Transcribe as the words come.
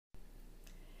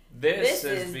This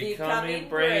is Becoming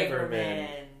Braver Men.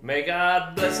 May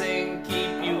God blessing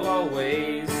keep you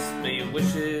always. May your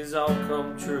wishes all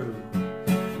come true.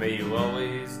 May you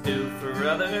always do for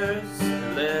others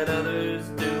and let others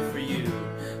do for you.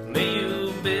 May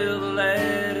you build a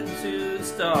ladder to the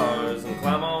stars and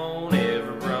climb on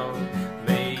every rung.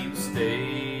 May you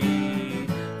stay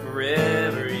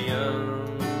forever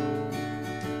young.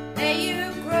 May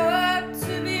you grow up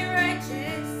to be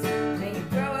righteous. May you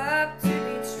grow up to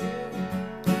be true.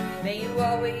 May you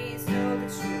always know the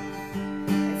truth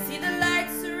and see the light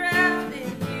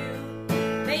surrounding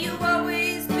you. May you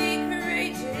always be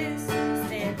courageous,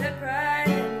 stand upright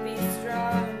and be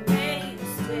strong. May you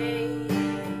stay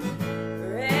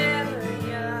forever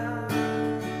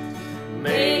young.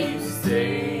 May you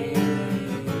stay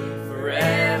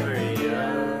forever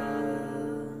young.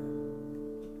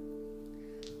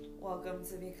 Welcome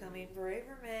to Becoming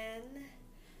Braver Men,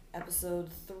 episode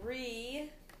 3,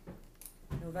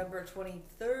 November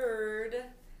 23rd.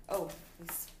 Oh,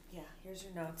 yeah, here's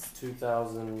your notes.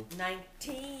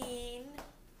 19.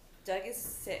 Doug is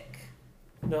sick.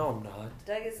 No, I'm not.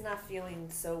 Doug is not feeling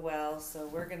so well, so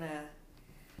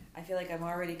I feel like I'm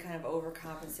already kind of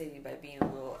overcompensating by being a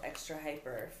little extra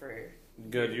hyper for...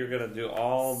 Good, you're going to do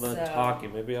all the So-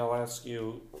 talking. Maybe I'll ask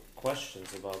you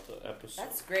questions about the episode.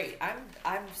 That's great.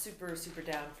 I'm super, super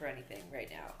down for anything right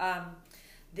now.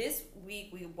 This week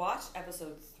we watched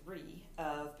episode 3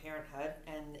 of Parenthood,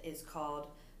 and it's called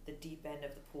The Deep End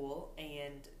of the Pool,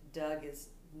 and Doug is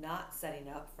not setting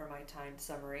up for my timed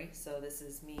summary, so this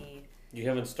is me You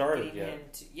haven't started getting yet. him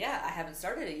to... Yeah, I haven't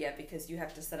started it yet because you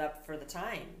have to set up for the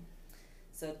time.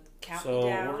 So count So me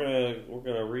down. we're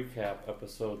gonna recap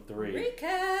episode 3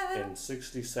 Recap! in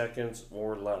 60 seconds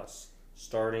or less,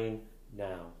 starting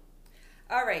now.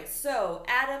 All right, so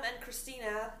Adam and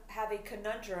Christina have a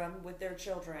conundrum with their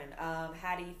children.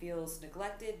 Hattie feels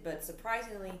neglected, but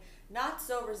surprisingly not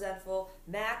so resentful.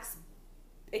 Max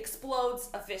explodes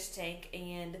a fish tank,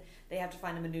 and they have to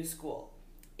find him a new school.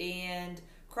 And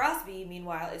Crosby,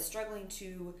 meanwhile, is struggling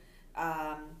to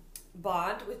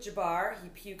bond with Jabbar. He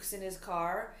pukes in his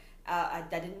car. I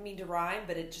didn't mean to rhyme,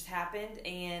 but it just happened.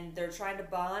 And they're trying to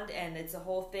bond, and it's a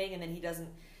whole thing. And then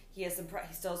he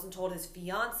still hasn't told his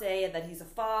fiance that he's a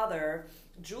father.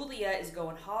 Julia is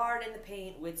going hard in the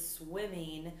paint with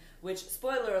swimming, which,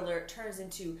 spoiler alert, turns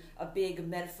into a big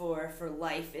metaphor for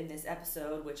life in this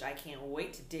episode, which I can't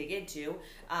wait to dig into.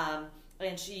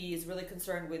 And she is really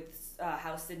concerned with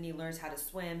how Sydney learns how to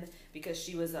swim because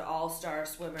she was an all-star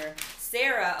swimmer.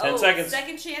 Sarah, 10 seconds.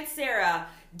 Second chance Sarah.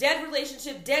 Dead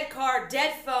relationship, dead car,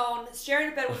 dead phone,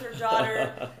 sharing a bed with her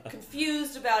daughter,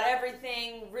 confused about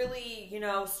everything, really,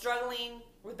 struggling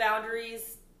with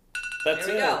boundaries. That's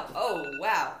There we it. go. Oh,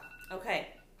 wow. Okay.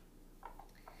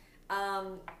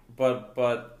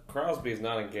 But Crosby's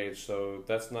not engaged, so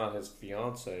that's not his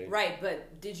fiance. Right,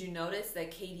 but did you notice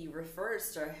that Katie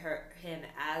refers to him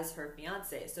as her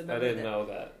fiance? So I remember didn't know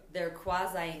that. they're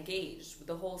quasi-engaged.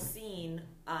 The whole scene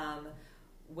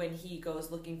when he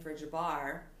goes looking for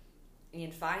Jabbar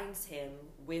and finds him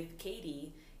with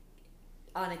Katie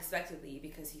unexpectedly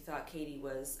because he thought Katie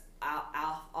was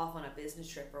off on a business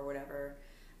trip or whatever.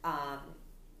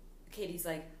 Katie's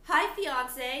like, "Hi,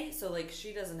 fiance." So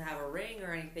she doesn't have a ring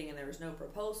or anything, and there was no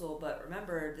proposal. But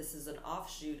remember, this is an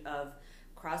offshoot of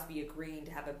Crosby agreeing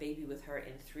to have a baby with her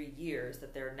in 3 years.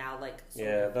 That they're now That's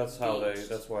engaged.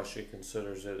 that's why she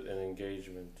considers it an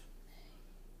engagement.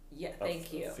 Yeah,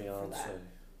 thank you for Fiance. that.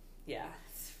 Yeah,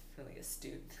 it's really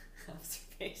astute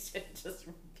observation. Just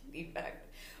repeating back.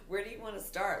 Where do you want to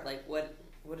start?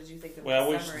 What did you think of Well,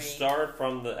 the we summary? should start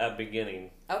from the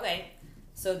beginning. Okay,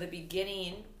 so the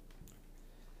beginning.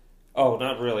 Oh,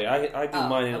 not really. I do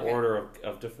mine in okay. order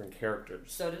of different characters.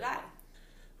 So did I.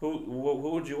 Who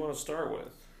would you want to start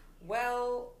with?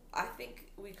 Well, I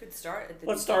think we could start at the.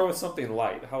 Let's start with something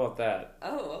light. How about that?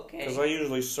 Oh, okay. Because I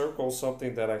usually circle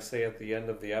something that I say at the end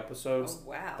of the episodes.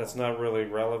 Oh, wow. That's not really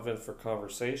relevant for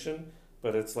conversation,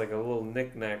 but it's like a little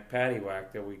knick-knack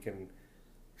paddywhack that we can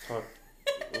talk,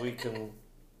 we can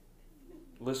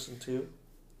listen to.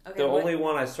 Okay, The what- only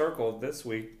one I circled this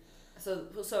week. So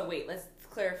wait. Let's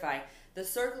clarify. The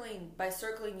circling, by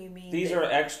circling you mean These are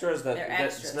extras that they're that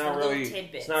extras, it's not they're little really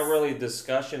tidbits. it's not really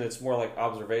discussion. It's more like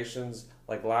observations.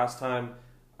 Like last time,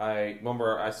 I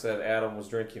remember I said Adam was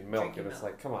drinking milk, Drinking and it's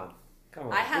milk. like, come on,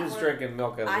 I have who's one- drinking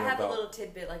milk as I an have a adult? little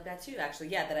tidbit like that too, actually.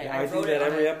 Yeah, that Yeah, I do wrote that it on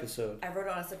every a, episode. I wrote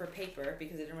it on a separate paper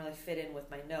because it didn't really fit in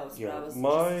with my notes. Yeah, but I was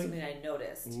my- just something I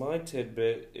noticed. My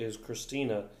tidbit is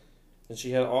Christina, and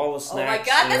she had all the Oh my snacks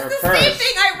god, in that's her the purse. same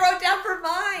thing I wrote down for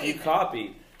mine. You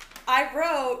copied. I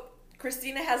wrote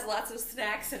Christina has lots of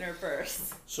snacks in her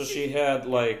purse. So she had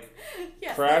like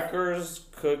Yes, crackers,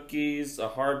 cookies, a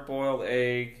hard-boiled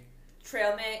egg,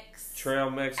 trail mix,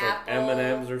 like apple.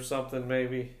 M&Ms or something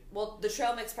maybe. Well, the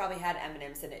trail mix probably had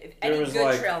M&Ms in it. If There any was, good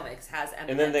like- trail mix has M&Ms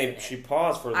And then in it, she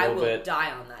paused for a I little will bit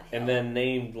die on that hill. and then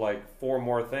named like 4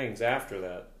 more things after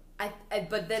that.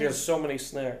 But then She has so many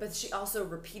snacks. But she also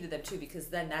repeated them too, because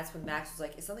then that's when Max was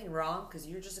like, "Is something wrong? Because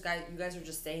you're just a guy. You guys are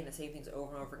just saying the same things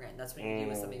over and over again. That's when you do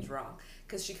when something's wrong."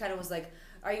 Because she kind of was like,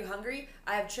 "Are you hungry?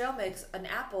 I have trail mix, an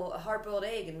apple, a hard-boiled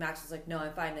egg." And Max was like, "No,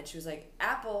 I'm fine." Then she was like,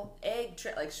 "Apple, egg,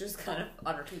 like she was kind of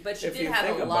on her feet, but she If did you have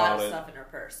think a lot of about it- stuff in her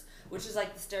purse, which is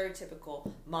like the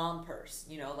stereotypical mom purse.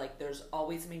 You know, like there's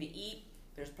always something to eat.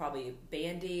 There's probably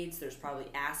Band-Aids. There's probably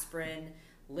aspirin,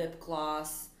 lip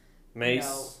gloss, Mace. You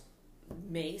know,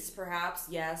 mace, perhaps,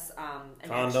 yes. An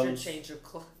Condoms. extra change of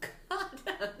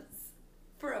condoms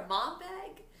for a mom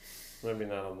bag. Maybe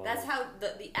not a mom. That's how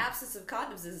the absence of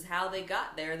condoms is how they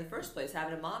got there in the first place.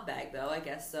 Having a mom bag, though, I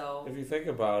guess so. If you think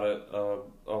about it,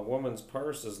 a woman's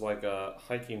purse is like a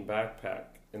hiking backpack,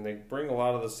 and they bring a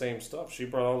lot of the same stuff. She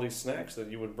brought all these snacks that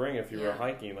you would bring if you were Yeah.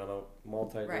 hiking on a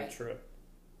multi-day Right. trip.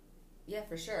 Yeah,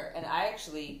 for sure. And I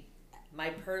actually, my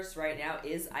purse right now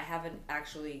I haven't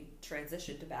actually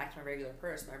transitioned back to my regular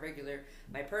purse.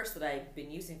 My purse that I've been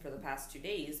using for the past 2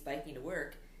 days, biking to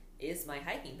work, is my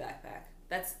hiking backpack.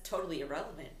 That's totally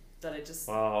irrelevant. That I just.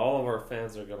 Wow, all of our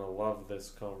fans are gonna love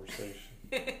this conversation.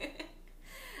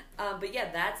 But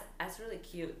yeah, that's really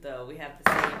cute though. We have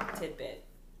the same tidbit.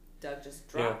 Doug just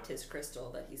dropped his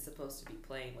crystal that he's supposed to be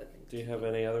playing with. Do you have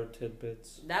any other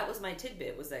tidbits? That was my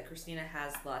tidbit, was that Christina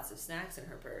has lots of snacks in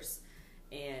her purse.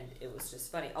 And it was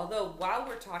just funny. Although, while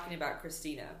we're talking about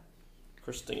Christina,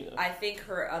 I think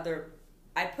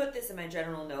I put this in my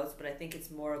general notes, but I think it's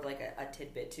more of like a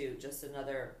tidbit too. Just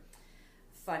another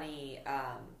funny,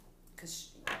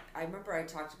 because I remember I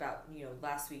talked about,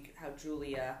 last week how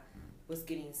Julia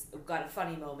got a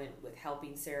funny moment with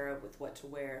helping Sarah with what to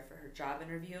wear for her job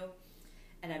interview.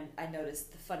 And I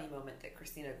noticed the funny moment that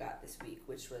Christina got this week,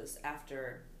 which was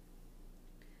after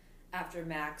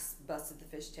Max busted the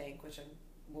fish tank, which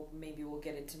maybe we'll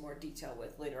get into more detail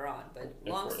with later on. But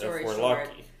long story short,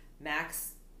 lucky.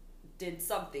 Max did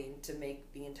something to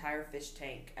make the entire fish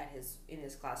tank in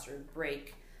his classroom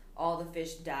break. All the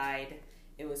fish died.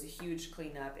 It was a huge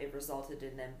cleanup. It resulted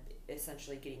in them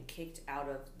essentially getting kicked out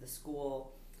of the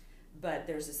school. But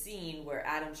there's a scene where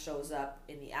Adam shows up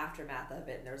in the aftermath of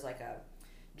it, and there's like a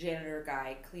janitor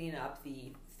guy cleaning up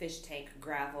the fish tank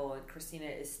gravel, and Christina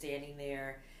is standing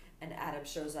there, and Adam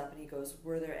shows up and he goes,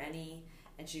 "Were there any?"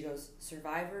 And she goes,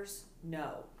 "Survivors?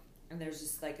 No." And there's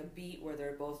just like a beat where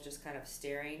they're both just kind of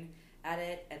staring at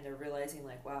it, and they're realizing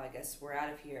like, wow, I guess we're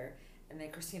out of here. And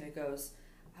then Christina goes,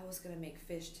 "I was going to make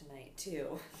fish tonight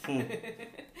too."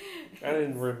 I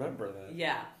didn't remember that.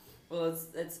 Yeah. Well,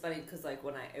 it's funny because like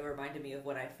it reminded me of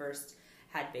when I first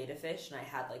had betta fish, and I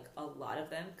had like a lot of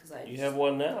them because You have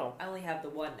one now. I only have the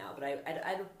one now, but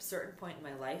at a certain point in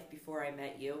my life before I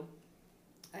met you,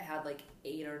 I had like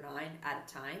 8 or 9 at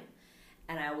a time,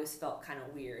 and I always felt kind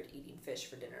of weird eating fish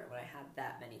for dinner when I had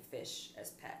that many fish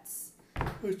as pets.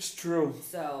 It's true.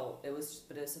 So it was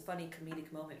a funny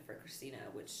comedic moment for Christina,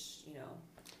 which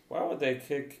Why would they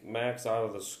kick Max out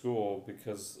of the school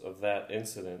because of that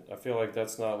incident? I feel like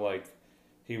that's not like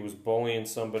he was bullying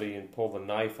somebody and pulled a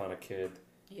knife on a kid.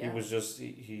 Yeah. He was just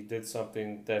he did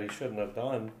something that he shouldn't have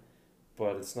done,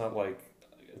 but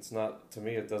to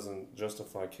me it doesn't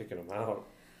justify kicking him out.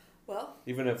 Well,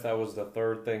 even if that was the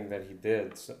third thing that he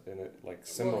did,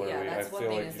 similarly, I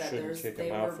feel like you shouldn't kick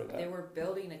him out for that. They were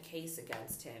building a case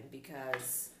against him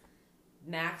because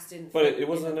Max didn't But fit it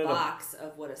wasn't in the in box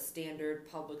of what a standard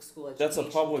public school education That's a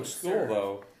public can school, serve.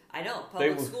 though. I know.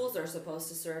 Public schools are supposed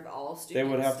to serve all students. They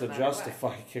would have to no matter justify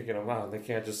what. kicking him out. They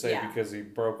can't just say because he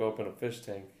broke open a fish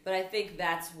tank. But I think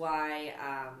that's why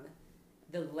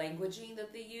the languaging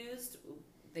that they used,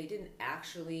 they didn't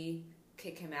actually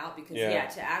kick him out because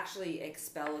to actually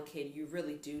expel a kid, you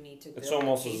really do need to build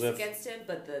a case against him.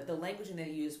 But the languaging they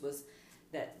used was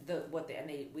that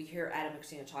we hear Adam and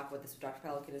Christina talk about this with Dr.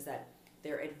 Pelican is that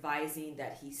they're advising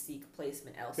that he seek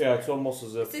placement elsewhere. Yeah, it's almost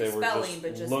as if they were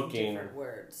just looking different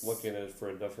words. Looking at it for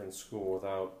a different school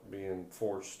without being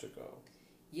forced to go.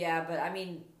 Yeah, but I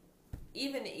mean,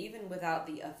 even without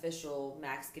the official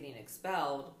Max getting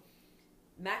expelled,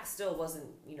 Max still wasn't,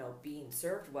 being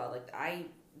served well. Like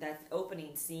that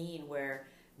opening scene where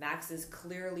Max is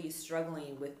clearly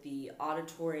struggling with the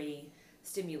auditory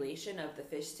stimulation of the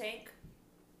fish tank.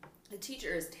 The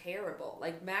teacher is terrible.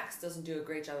 Like, Max doesn't do a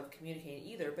great job of communicating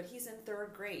either, but he's in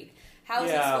 3rd grade. How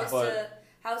is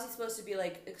he supposed to be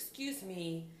like, "Excuse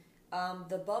me,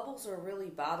 The bubbles are really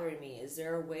bothering me. Is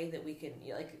there a way that we can,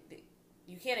 like,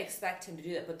 you can't expect him to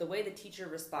do that, but the way the teacher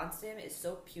responds to him is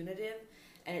so punitive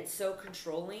and it's so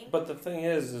controlling. But the thing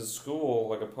is school,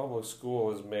 like a public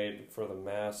school, is made for the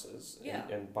masses. Yeah.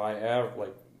 And by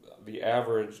the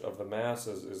average of the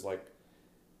masses is like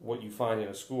what you find in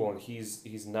a school, and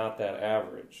he's not that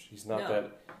average. He's not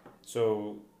that.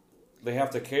 So they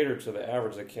have to cater to the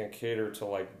average. They can't cater to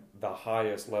like the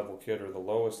highest level kid or the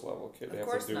lowest level kid. They Of have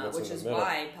course to do not, what's which in is the middle.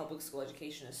 why public school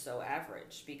education is so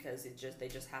average, because they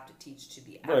just have to teach to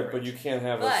be average. Right, but you can't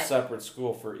have a separate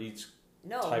school for each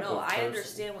type of person. I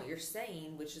understand what you're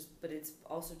saying, but it's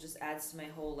also just adds to my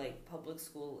whole, like, public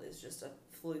school is just a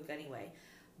fluke anyway.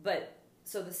 But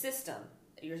so the system,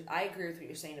 I agree with what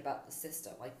you're saying about the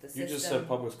system. Like the system. You just said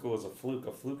public school is a fluke.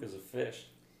 A fluke is a fish.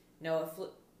 No, a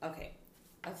fluke. Okay,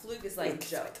 a fluke is like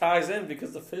Joe. It ties in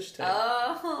because the fish tank.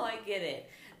 Oh, I get it.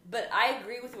 But I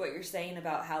agree with what you're saying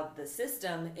about how the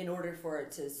system, in order for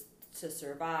it to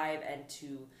survive and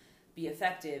to be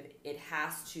effective, it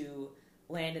has to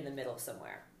land in the middle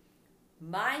somewhere.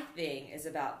 My thing is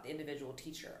about the individual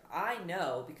teacher. I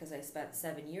know, because I spent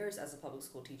 7 years as a public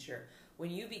school teacher, when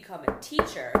you become a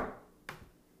teacher,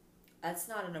 that's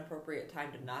not an appropriate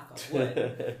time to knock on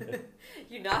wood.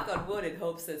 You knock on wood in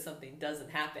hopes that something doesn't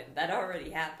happen. That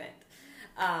already happened.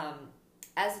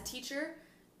 As a teacher,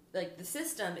 like, the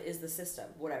system is the system,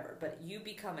 whatever. But you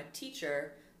become a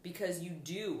teacher because you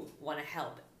do want to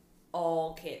help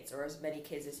all kids, or as many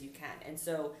kids as you can. And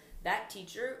so that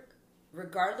teacher,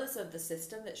 regardless of the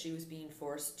system that she was being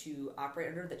forced to operate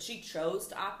under, that she chose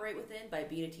to operate within by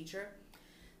being a teacher,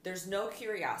 there's no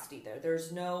curiosity there.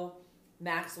 There's no,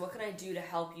 Max, what can I do to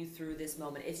help you through this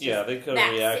moment? It's just, they could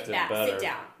have reacted better. Sit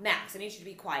down. Max, I need you to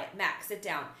be quiet. Max, sit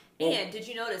down. And did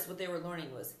you notice what they were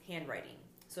learning was handwriting?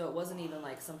 So it wasn't even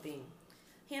like something,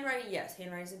 handwriting, yes,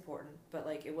 handwriting's important, but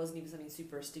like it wasn't even something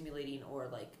super stimulating or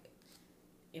like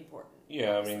important.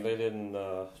 Yeah, I mean, he didn't.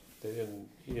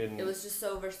 It was just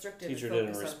so restrictive. Teacher and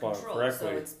didn't focused respond on control. correctly.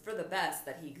 So it's for the best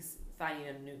that he's finding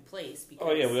a new place. Because,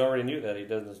 Oh yeah, we already knew that he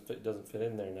doesn't fit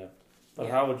in there now. But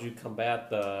how would you combat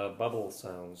the bubble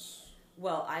sounds?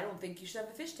 Well, I don't think you should have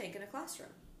a fish tank in a classroom.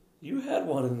 You had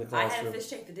one in the classroom. I had a fish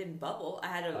tank that didn't bubble. I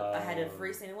had a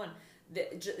freestanding one.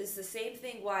 It's the same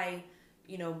thing. Why,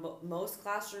 most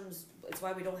classrooms. It's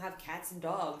why we don't have cats and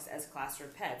dogs as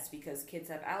classroom pets, because kids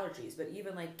have allergies. But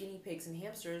even like guinea pigs and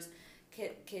hamsters,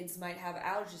 kids might have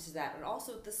allergies to that, and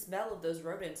also the smell of those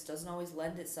rodents doesn't always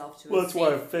lend itself to a that's why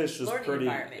a fish is pretty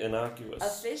environment. Innocuous. A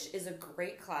fish is a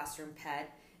great classroom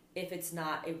pet if it's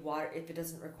not if it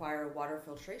doesn't require a water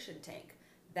filtration tank.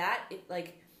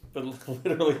 But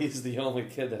literally, he's the only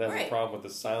kid that has a problem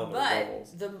with the sound of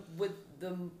bubbles.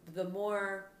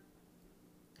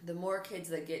 The more kids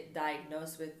that get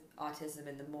diagnosed with autism,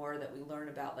 and the more that we learn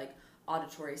about like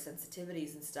auditory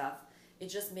sensitivities and stuff, it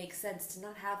just makes sense to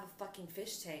not have a fucking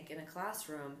fish tank in a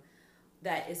classroom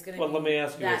that is going to be let me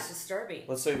ask you that this. disturbing.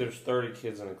 Let's say there's 30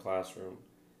 kids in a classroom,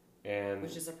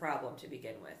 which is a problem to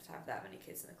begin with, to have that many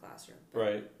kids in a classroom.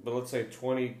 Right, but let's say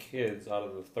 20 kids out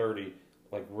of the 30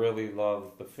 like really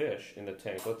love the fish in the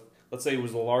tank. Let's say it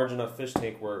was a large enough fish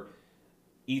tank where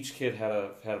each kid had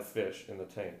a fish in the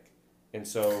tank. And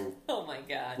so oh my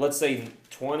god. Let's say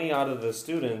 20 out of the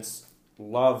students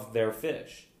love their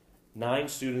fish. 9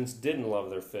 students didn't love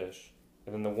their fish.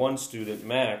 And then the one student,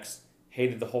 Max,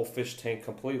 hated the whole fish tank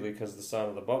completely because of the sound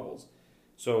of the bubbles.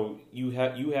 So you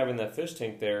having that fish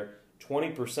tank there,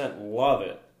 20% love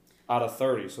it out of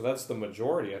 30. So that's the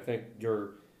majority. I think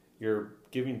you're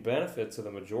giving benefit to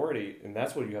the majority, and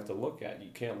that's what you have to look at.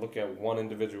 You can't look at one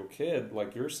individual kid,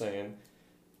 like you're saying,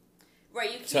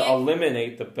 right? You can't, to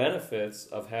eliminate the benefits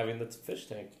of having the fish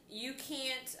tank. You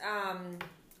can't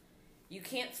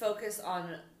focus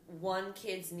on one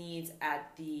kid's needs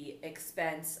at the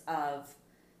expense of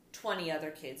 20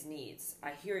 other kids' needs.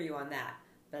 I hear you on that,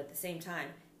 but at the same time,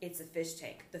 it's a fish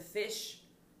tank. The fish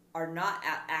are not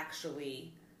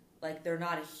actually, like, they're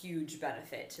not a huge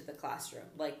benefit to the classroom.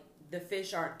 Like, the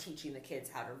fish aren't teaching the kids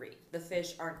how to read. The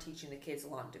fish aren't teaching the kids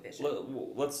long division.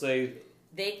 Let's say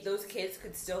those kids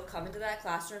could still come into that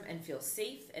classroom and feel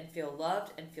safe and feel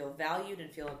loved and feel valued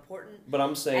and feel important. But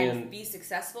I'm saying, and be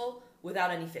successful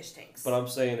without any fish tanks. But I'm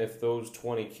saying if those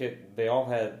 20 kids, they all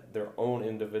had their own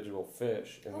individual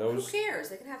fish, and who cares?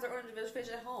 They can have their own individual fish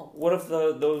at home. What if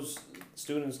those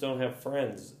students don't have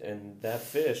friends and that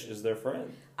fish is their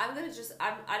friend? I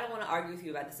don't want to argue with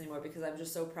you about this anymore, because I'm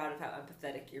just so proud of how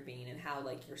empathetic you're being and how,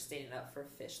 like, you're standing up for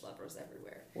fish lovers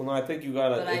everywhere. Well, no, I think you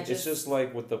gotta. It's just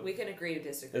like with the. We can agree to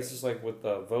disagree. It's just like with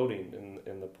the voting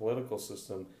in the political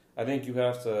system. I think you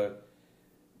have to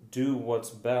do what's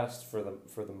best for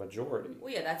the majority.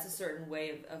 Well, yeah, that's a certain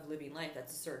way of living life.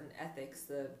 That's a certain ethics.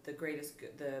 The greatest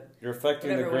good. You're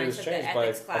affecting the greatest change by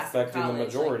affecting the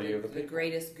majority of the people. The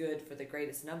greatest good for the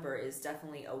greatest number is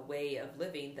definitely a way of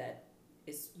living that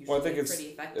is usually well, I think pretty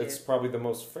effective. It's probably the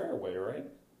most fair way, right?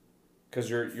 Because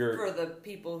you're for the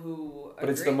people who. But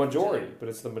it's the majority. But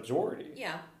it's the majority.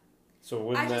 Yeah. So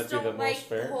wouldn't that be the most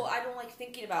fair? I don't like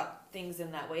thinking about things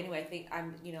in that way. Anyway, I think I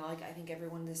think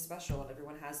everyone is special and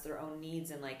everyone has their own needs,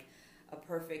 and like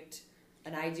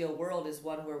an ideal world is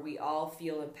one where we all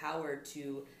feel empowered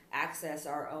to access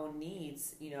our own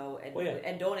needs,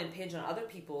 and don't impinge on other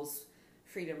people's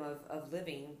freedom of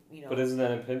living, But isn't that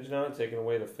impinging on it, taking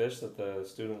away the fish that the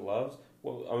student loves?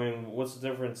 Well, I mean, what's the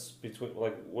difference between,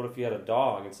 like, what if you had a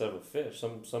dog instead of a fish?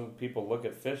 Some people look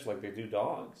at fish like they do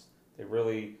dogs. They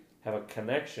really have a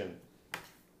connection.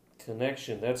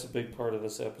 That's a big part of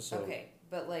this episode. Okay,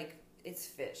 but like it's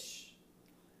fish,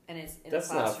 and it's in that's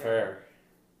a classroom. not fair.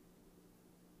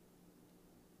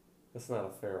 That's not a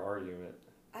fair argument.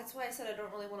 That's why I said I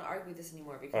don't really want to argue this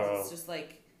anymore, because it's just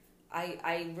like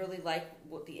I really like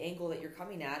what the angle that you're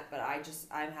coming at, but I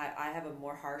have a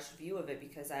more harsh view of it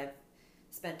because I've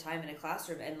spent time in a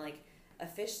classroom, and like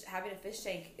having a fish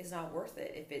tank is not worth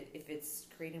it if it's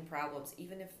creating problems.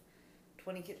 Even if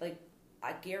 20 kids, like,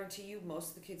 I guarantee you most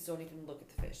of the kids don't even look at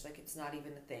the fish. Like, it's not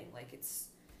even a thing. Like,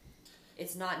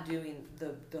 it's not doing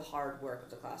the hard work of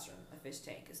the classroom. A fish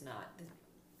tank is not.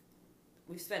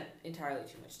 We've spent entirely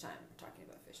too much time talking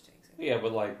about fish tanks. Yeah,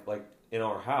 but like in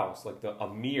our house, like a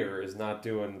mirror is not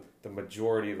doing the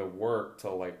majority of the work to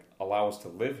like allow us to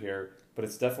live here, but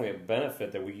it's definitely a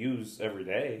benefit that we use every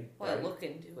day. Well, right? I look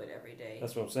into it every day.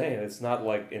 That's what I'm saying. It's not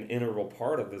like an integral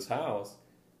part of this house,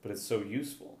 but it's so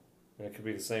useful. And it could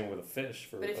be the same with a fish.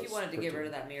 But if you wanted to get rid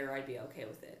of that mirror, I'd be okay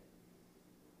with it.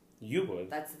 You would.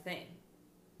 That's the thing.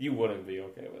 You wouldn't be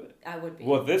okay with it. I would be.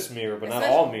 Well, this mirror, but especially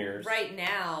not all mirrors. Right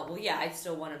now, well, yeah, I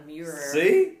still want a mirror.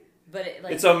 See? But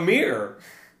it's a mirror.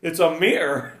 It's a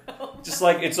mirror. Just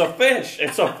like it's a fish.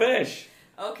 It's a fish.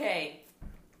 Okay.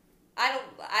 I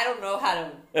don't know I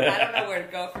don't know where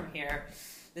to go from here.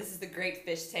 This is the great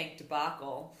fish tank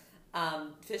debacle.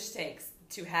 Fish tanks,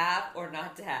 to have or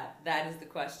not to have? That is the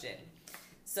question.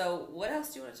 So, what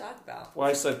else do you want to talk about? Well,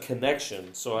 I said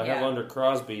connection. So I have under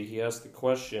Crosby, he asked the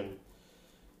question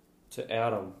to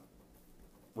Adam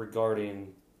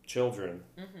regarding children.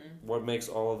 Mm-hmm. What makes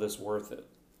all of this worth it?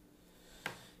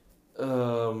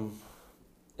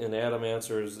 And Adam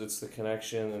answers, it's the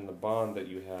connection and the bond that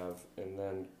you have. And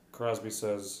then Crosby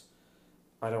says,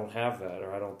 I don't have that,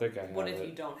 or I don't think I have it. What if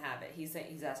you don't have it? He's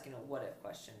asking a what if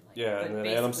question. Like, yeah, and then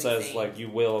Adam says, like, you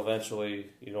will eventually.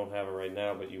 You don't have it right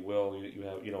now, but you will.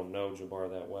 You don't know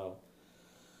Jabbar that well.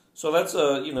 So that's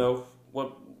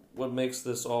what makes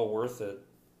this all worth it.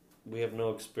 We have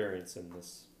no experience in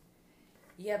this.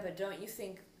 Yeah, but don't you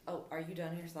think? Oh, are you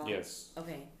done here, Thought? Yes.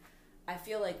 Okay, I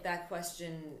feel like that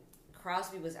question.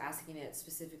 Crosby was asking it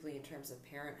specifically in terms of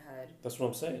parenthood. That's what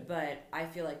I'm saying. But I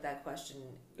feel like that question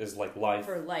is like life.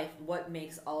 For life, what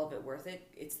makes all of it worth it?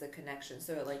 It's the connection.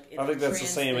 So I think that's the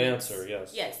same answer.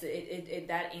 Yes. Yes, it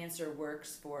that answer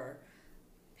works for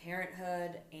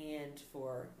parenthood and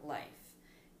for life.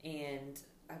 And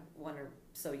I wonder.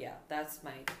 So yeah, that's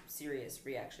my serious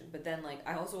reaction. But then, like,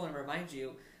 I also want to remind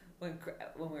you when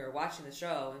we were watching the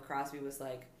show and Crosby was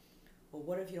like, "Well,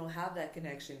 what if you don't have that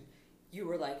connection?" You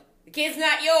were like, the kid's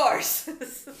not yours.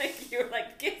 Like, you were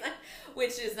like, the kid's not,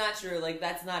 which is not true. Like,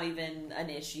 that's not even an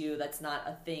issue. That's not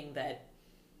a thing that,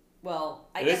 well,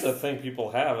 I guess. It is a thing people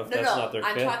have if that's not their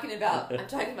kid. I'm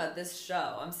talking about this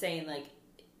show. I'm saying, like,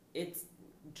 it's,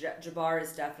 Jabbar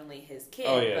is definitely his kid.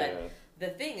 Oh, yeah, but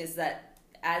the thing is that,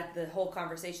 as the whole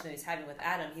conversation that he's having with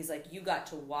Adam, he's like, you got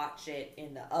to watch it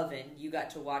in the oven. You got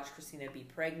to watch Christina be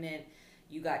pregnant.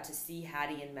 You got to see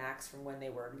Hattie and Max from when they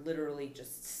were literally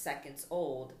just seconds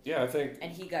old. Yeah, I think. And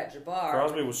he got Jabbar.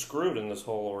 Crosby was screwed in this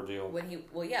whole ordeal.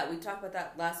 We talked about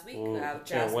that last week. Ooh, how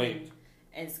Jasmine, wait.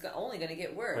 And it's only going to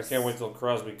get worse. I can't wait till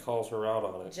Crosby calls her out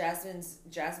on it.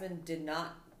 Jasmine did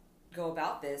not go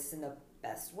about this in the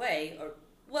best way, or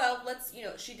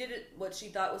she did it what she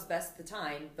thought was best at the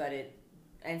time, but it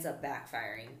ends up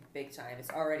backfiring big time. It's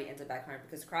already ends up backfiring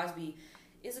because Crosby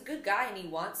is a good guy and he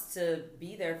wants to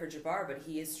be there for Jabbar, but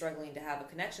he is struggling to have a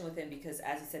connection with him because,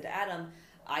 as he said to Adam,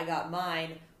 I got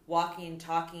mine, walking,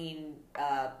 talking,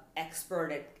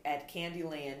 expert at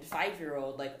Candyland,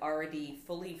 5-year-old, like already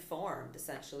fully formed,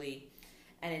 essentially.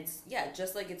 And it's,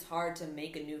 just like it's hard to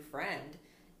make a new friend,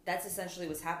 that's essentially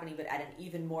what's happening, but at an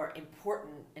even more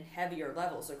important and heavier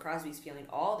level. So Crosby's feeling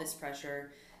all this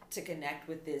pressure to connect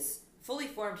with this fully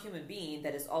formed human being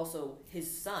that is also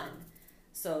his son.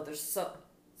 So there's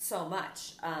so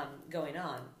much going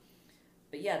on.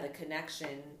 But yeah, the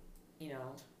connection, you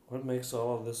know. What makes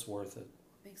all of this worth it?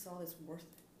 What makes all this worth it?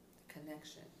 The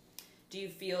connection. Do you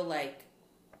feel like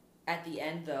at the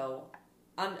end, though,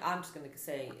 I'm just going to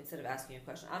say, instead of asking you a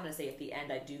question, I'm going to say at the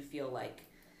end I do feel like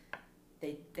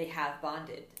they have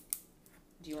bonded.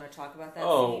 Do you want to talk about that?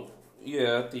 Oh,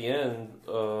 yeah, at the end,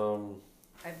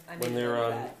 when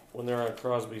they're on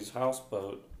Crosby's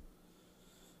houseboat.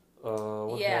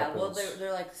 What happens? Well,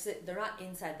 they're not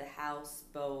inside the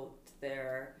houseboat.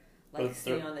 They're like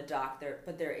sitting on the dock.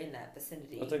 They're in that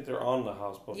vicinity. I think they're on the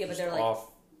houseboat. Yeah, but just they're like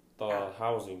off the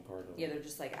housing part of it. Yeah, they're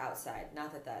just like outside.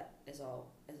 Not that is at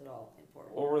all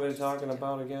important. What were they talking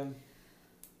about again?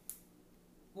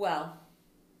 Well,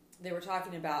 they were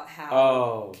talking about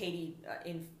how Katie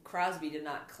in Crosby did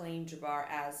not claim Jabbar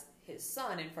as his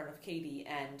son in front of Katie,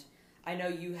 and I know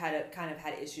you had kind of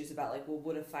had issues about like, well,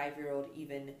 would a 5-year-old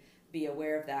even be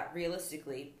aware of that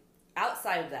realistically?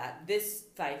 Outside of that, this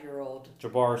 5-year-old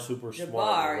Jabbar is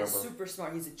super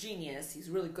smart. He's a genius. He's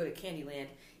really good at Candyland.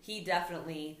 He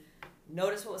definitely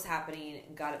noticed what was happening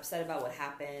and got upset about what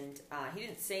happened. He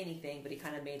didn't say anything, but he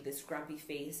kind of made this grumpy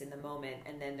face in the moment.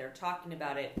 And then they're talking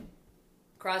about it.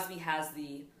 Crosby has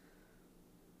the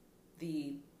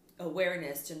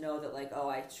awareness to know that like, oh,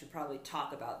 I should probably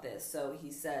talk about this. So he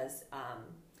says,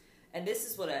 and this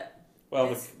is what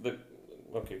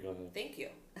okay, go ahead. Thank you.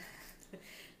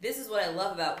 This is what I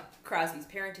love about Crosby's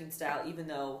parenting style, even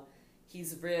though he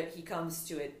comes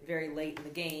to it very late in the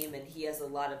game and he has a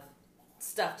lot of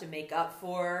stuff to make up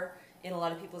for in a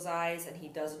lot of people's eyes, and he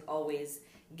doesn't always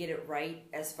get it right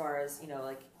as far as, you know,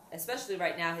 like, especially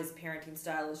right now his parenting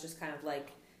style is just kind of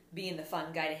like being the fun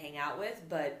guy to hang out with.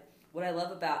 But what I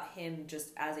love about him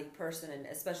just as a person and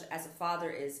especially as a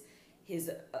father is he's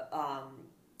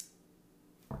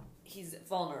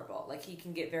vulnerable. Like, he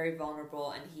can get very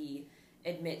vulnerable and he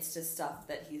admits to stuff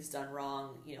that he's done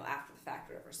wrong, you know, after the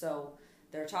fact or whatever. So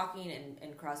they're talking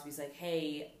and Crosby's like,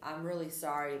 hey, I'm really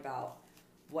sorry about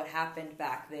what happened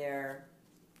back there.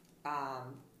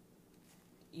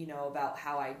 You know, about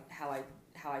how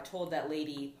I told that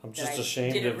lady. I'm just that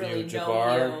ashamed didn't of really you,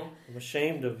 Jabbar. know you. I'm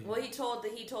ashamed of you. Well, he told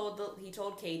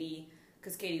Katie,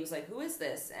 because Katie was like, who is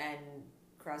this? And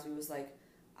Crosby was like,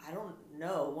 I don't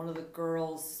know. One of the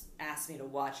girls asked me to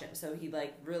watch him. So he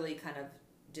like really kind of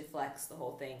deflects the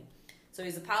whole thing. So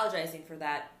he's apologizing for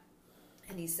that,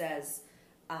 and he says,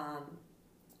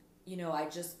 you know, I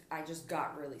just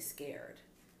got really scared,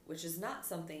 which is not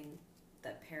something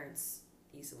that parents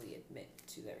easily admit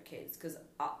to their kids, because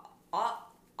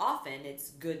often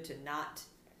it's good to not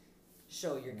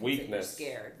show your kids that you're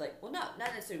scared. Like, well, not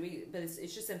necessarily weak, but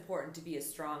it's just important to be a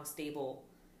strong, stable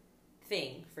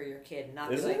thing for your kid.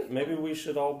 Not is it? Maybe we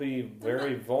should all be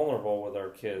very vulnerable with our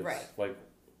kids. Right. Like,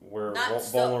 we're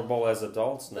vulnerable as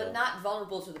adults now. But not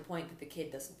vulnerable to the point that the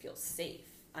kid doesn't feel safe.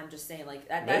 I'm just saying, like,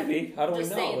 that. Maybe. How do we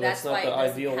know? Saying, that's not the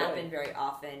ideal way. That doesn't happen very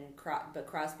often. But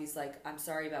Crosby's like, I'm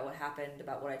sorry about what happened,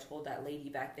 about what I told that lady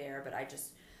back there, but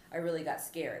I really got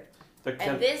scared.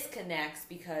 And this connects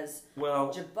because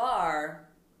Jabbar.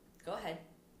 Go ahead.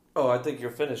 Oh, I think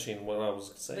you're finishing what I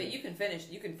was saying. But you can finish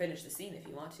the scene if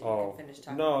you want to. Oh, you can finish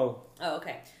talking. No. Oh,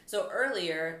 okay. So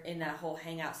earlier in that whole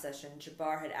hangout session,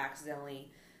 Jabbar had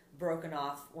accidentally broken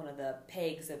off one of the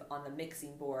pegs on the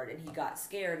mixing board, and he got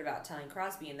scared about telling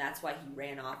Crosby, and that's why he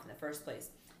ran off in the first place.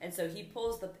 And so he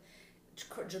pulls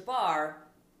Jabbar,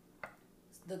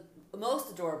 the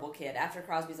most adorable kid. After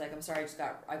Crosby's like, "I'm sorry,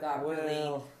 I got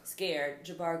really scared."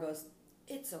 Jabbar goes,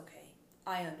 "It's okay,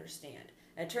 I understand."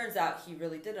 And it turns out he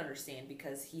really did understand,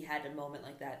 because he had a moment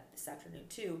like that this afternoon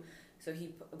too. So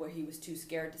where he was too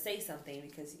scared to say something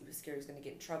because he was scared he was going to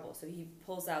get in trouble. So he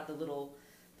pulls out the little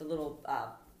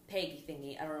peg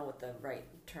thingy. I don't know what the right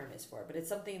term is for it, but it's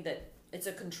something it's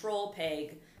a control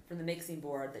peg from the mixing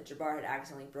board that Jabbar had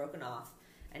accidentally broken off.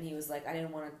 And he was like, I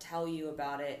didn't want to tell you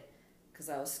about it because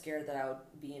I was scared that I would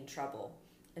be in trouble.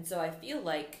 And so I feel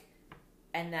like,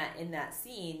 in that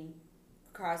scene,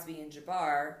 Crosby and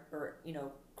Jabbar, or, you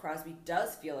know, Crosby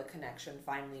does feel a connection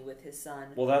finally with his son.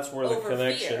 Well, that's where the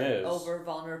connection is. Over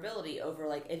vulnerability, over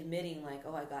like admitting like,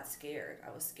 oh, I got scared.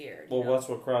 I was scared. Well, that's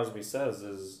what Crosby says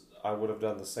is, I would have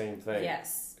done the same thing.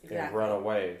 Yes, exactly. And run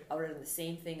away. I would have done the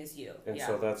same thing as you. And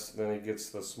so then he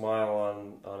gets the smile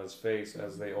on his face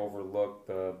as they overlook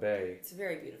the bay. It's a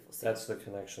very beautiful scene. That's the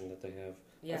connection that they have.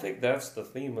 Yeah. I think that's the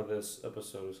theme of this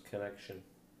episode is connection.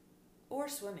 Or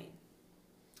swimming.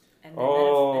 And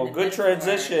good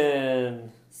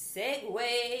transition.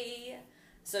 Segue.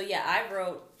 So yeah, I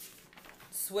wrote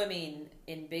swimming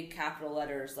in big capital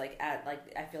letters. I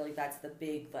feel like that's the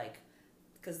big, like,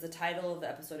 because the title of the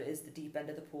episode is The Deep End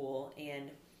of the Pool, and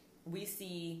we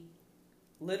see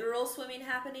literal swimming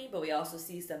happening, but we also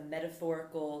see some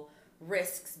metaphorical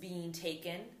risks being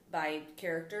taken by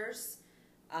characters.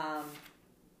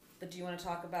 But do you want to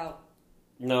talk about?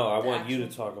 No, I want you to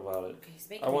talk about it. Okay, he's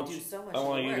making me do so much. I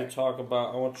want you to talk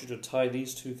about. I want you to tie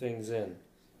these two things in: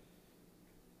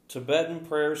 Tibetan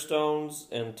prayer stones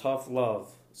and tough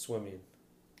love swimming.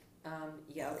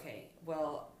 Yeah. Okay.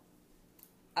 Well,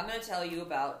 I'm going to tell you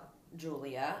about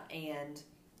Julia, and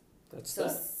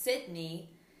Sydney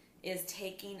is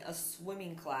taking a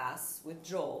swimming class with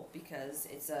Joel because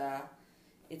it's a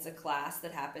class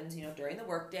that happens, during the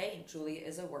workday, and Julia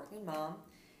is a working mom.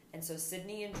 And so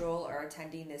Sydney and Joel are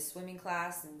attending this swimming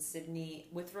class, and Sydney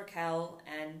with Raquel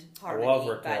and Harmony. I love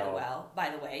Raquel. By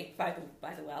the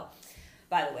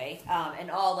way,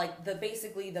 and all like the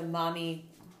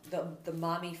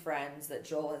mommy friends that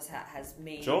Joel has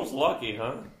made. Joel's lucky,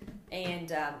 huh?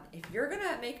 And if you're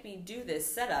gonna make me do this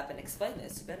setup and explain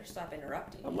this, you better stop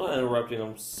interrupting. I'm not interrupting.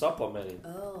 I'm supplementing.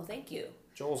 Oh, thank you.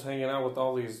 Joel's hanging out with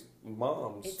all these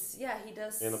moms. He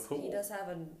does. In a pool. He does have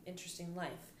an interesting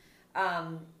life.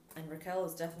 And Raquel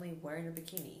is definitely wearing a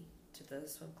bikini to the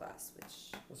swim class,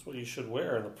 which... That's what you should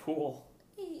wear in the pool.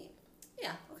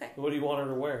 Yeah, okay. What do you want her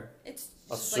to wear? It's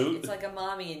a suit? It's like a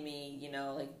mommy and me,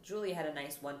 like Julia had a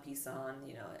nice one piece on,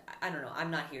 I don't know.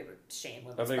 I'm not here to shame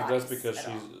women's bodies. I think that's because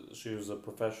she was a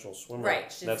professional swimmer.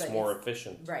 Right. That's more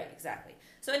efficient. Right, exactly.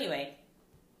 So anyway,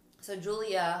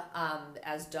 Julia,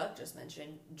 as Doug just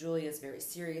mentioned, Julia is very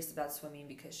serious about swimming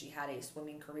because she had a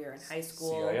swimming career in high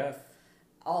school. CIF.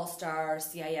 All-Star,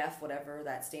 CIF, whatever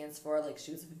that stands for. Like,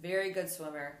 she was a very good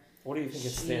swimmer. What do you think it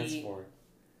stands for?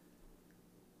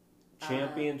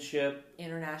 Championship?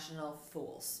 International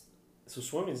Fools. So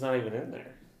swimming's not even in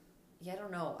there. Yeah, I don't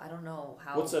know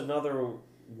how... What's another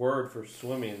word for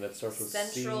swimming that starts with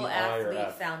Central C, I, or Athlete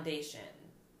F? Foundation.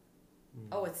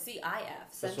 Oh, it's CIF.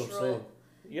 That's Central what I'm saying.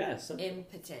 Yes.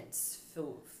 Impotence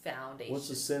Foundation. What's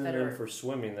a synonym for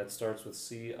swimming that starts with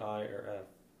C, I, or F?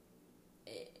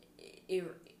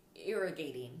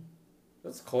 Irrigating.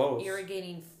 That's close.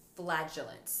 Irrigating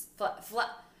flagellants.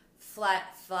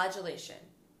 Flagellation.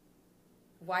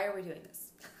 Why are we doing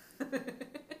this?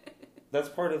 That's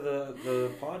part of the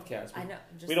podcast. I know.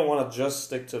 We don't want to just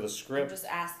stick to the script. I'm just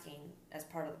asking, as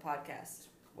part of the podcast,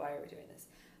 why are we doing this?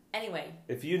 Anyway.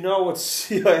 If you know what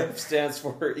CIF stands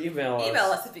for, email us. Email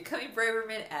us at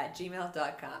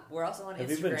becomingbraverman@gmail.com. We're also on Instagram.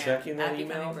 Have you been checking that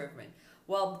email?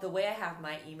 Well, the way I have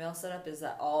my email set up is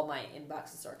that all my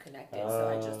inboxes are connected. So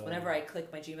I just, whenever I click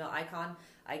my Gmail icon,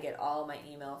 I get all my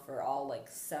email for all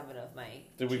 7 of my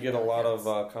Did we Gmail get a lot accounts.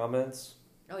 of comments?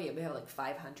 Oh, yeah, we have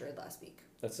 500 last week.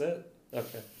 That's it?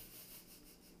 Okay.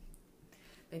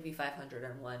 Maybe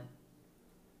 501.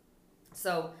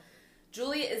 So,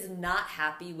 Julia is not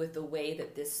happy with the way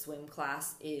that this swim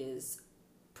class is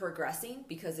progressing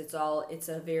because it's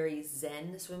a very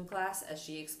zen swim class, as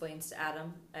she explains to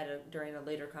Adam during a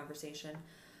later conversation.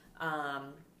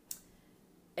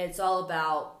 It's all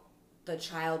about the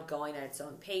child going at its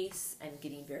own pace and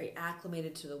getting very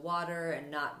acclimated to the water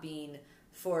and not being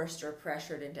forced or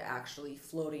pressured into actually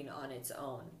floating on its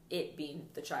own. It being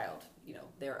the child,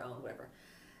 their own, whatever.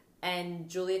 And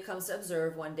Julia comes to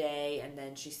observe one day, and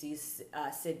then she sees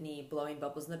Sydney blowing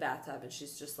bubbles in the bathtub, and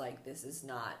she's just like, this is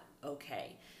not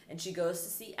okay. And she goes to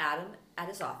see Adam at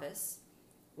his office,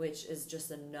 which is just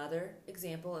another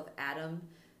example of Adam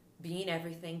being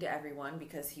everything to everyone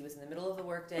because he was in the middle of the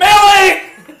workday. Millie!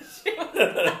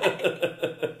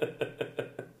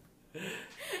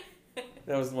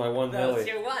 That was my one, That Millie. was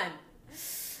your one.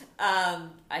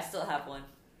 I still have one.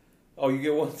 Oh, you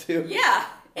get one too? Yeah.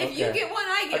 If Okay. you get one,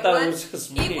 I get I thought one. it was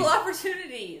just me. Equal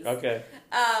opportunities. Okay.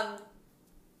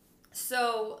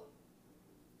 So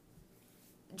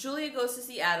Julia goes to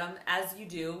see Adam, as you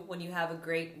do when you have a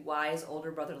great, wise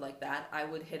older brother like that. I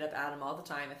would hit up Adam all the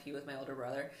time if he was my older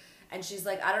brother. And she's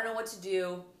like, I don't know what to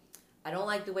do. I don't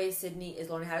like the way Sydney is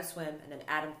learning how to swim. And then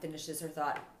Adam finishes her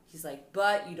thought. He's like,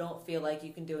 but you don't feel like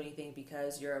you can do anything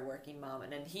because you're a working mom.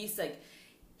 And then he's like,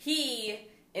 he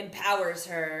empowers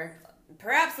her,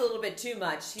 perhaps a little bit too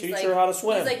much. Teach her how to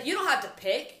swim. He's like, you don't have to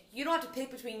pick. You don't have to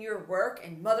pick between your work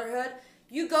and motherhood.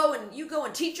 You go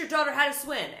and teach your daughter how to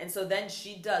swim. And so then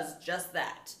she does just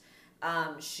that.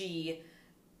 She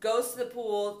goes to the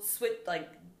pool,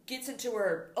 gets into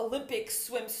her Olympic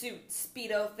swimsuit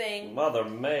Speedo thing. Mother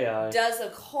may I. Does a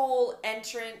whole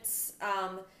entrance,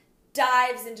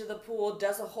 dives into the pool,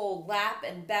 does a whole lap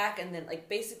and back, and then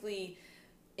basically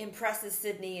impresses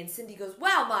Sydney. And Cindy goes,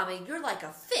 "Wow, mommy, you're like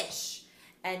a fish."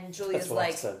 And Julia's That's what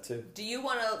like, I said too. "Do you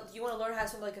want to learn how to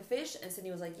swim like a fish?" And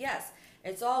Sydney was like, "Yes."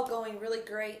 It's all going really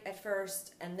great at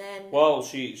first, and then Well,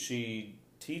 she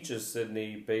teaches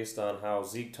Sydney based on how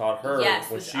Zeke taught her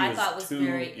when she was 2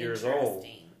 years old.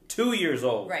 2 years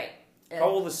old. Right. How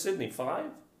old is Sydney? 5?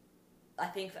 I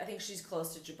think she's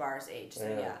close to Jabbar's age. So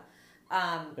yeah.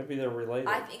 Maybe they're related.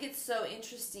 I think it's so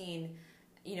interesting,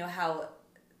 how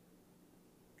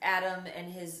Adam and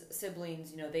his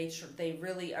siblings, they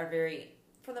really are very,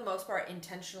 for the most part,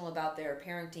 intentional about their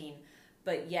parenting,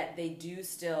 but yet they do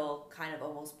still kind of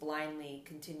almost blindly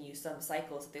continue some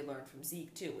cycles that they learned from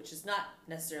Zeke too, which is not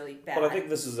necessarily bad. But I think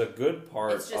this is a good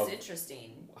part. It's just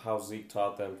interesting how Zeke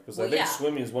taught them, because I think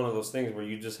swimming is one of those things where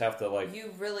you just have to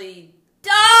you really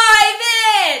dive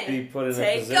in. Be put in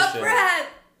Take a position. Take a breath.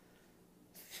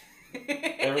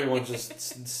 Everyone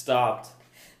just stopped.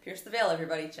 Pierce the veil,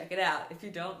 everybody. Check it out. If you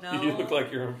don't know... You look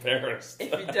like you're embarrassed.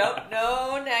 If you don't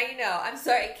know, now you know. I'm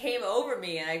sorry, it came over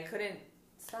me and I couldn't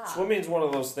stop. Swimming's one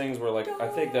of those things where, I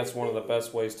think that's one of the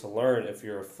best ways to learn if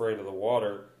you're afraid of the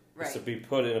water, is to be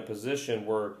put in a position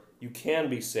where you can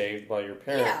be saved by your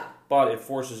parent, but it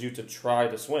forces you to try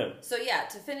to swim. So yeah,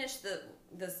 to finish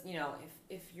this,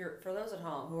 if you're, for those at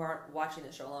home who aren't watching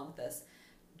the show along with us,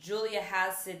 Julia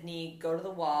has Sydney go to the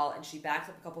wall, and she backs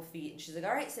up a couple feet, and she's like,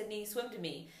 all right, Sydney, swim to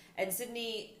me. And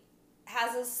Sydney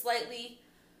has a slightly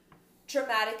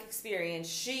traumatic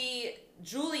experience.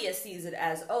 Julia sees it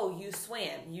as, oh, you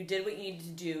swam. You did what you needed to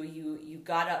do. You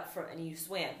got up and you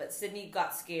swam. But Sydney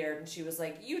got scared, and she was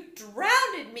like, you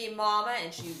drowned me, Mama.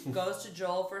 And she goes to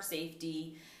Joel for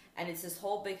safety, and it's this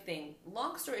whole big thing.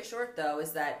 Long story short, though,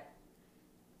 is that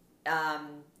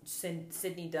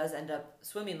Sydney does end up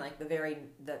swimming that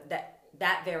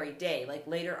very day,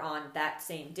 later on that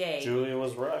same day. Julia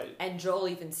was right, and Joel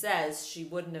even says she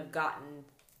wouldn't have gotten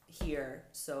here.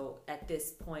 So at this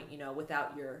point,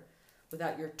 without your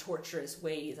torturous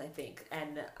ways, I think.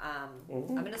 And I'm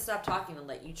going to stop talking and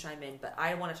let you chime in, but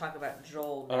I want to talk about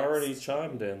Joel next. I already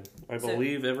chimed in. I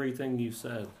believe everything you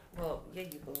said. Well, yeah,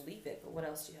 you believe it, but what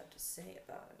else do you have to say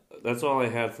about it? That's all I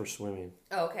had for swimming.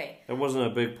 Oh, okay. It wasn't a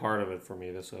big part of it for me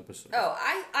this episode. Oh,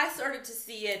 I started to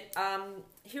see it.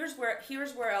 Here's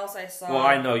where else I saw. Well,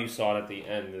 I know you saw it at the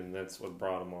end, and that's what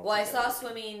brought them all. Well, together.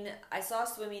 I saw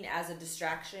swimming as a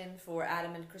distraction for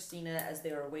Adam and Christina as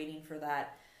they were waiting for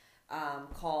that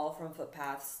call from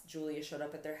Footpaths. Julia showed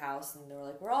up at their house, and they were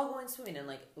like, "We're all going swimming," and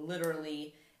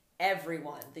literally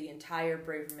everyone, the entire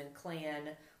Braverman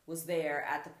clan, was there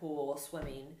at the pool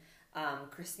swimming.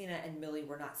 Christina and Millie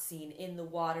were not seen in the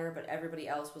water, but everybody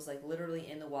else was literally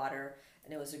in the water,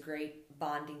 and it was a great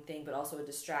bonding thing, but also a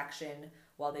distraction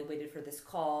while they waited for this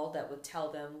call that would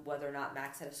tell them whether or not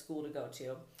Max had a school to go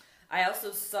to. I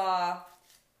also saw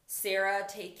Sarah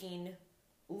taking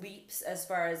leaps as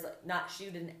far as not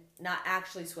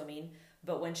actually swimming,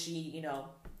 but when she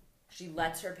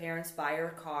lets her parents buy her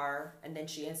a car, and then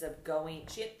she ends up going,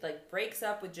 she breaks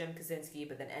up with Jim Kaczynski,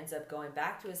 but then ends up going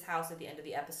back to his house at the end of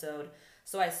the episode.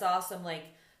 So I saw some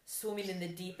swimming in the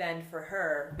deep end for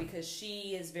her, because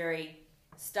she is very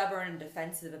stubborn and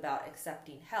defensive about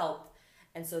accepting help.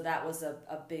 And so that was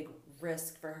a big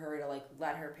risk for her to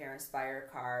let her parents buy her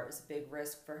a car. It was a big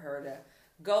risk for her to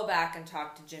go back and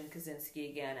talk to Jim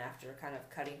Kaczynski again after kind of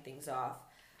cutting things off.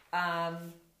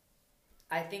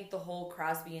 I think the whole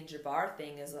Crosby and Jabbar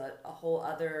thing is a whole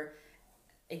other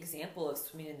example of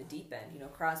swimming in the deep end.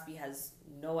 Crosby has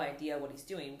no idea what he's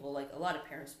doing. Well, a lot of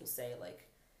parents will say,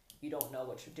 you don't know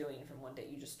what you're doing from one day.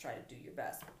 You just try to do your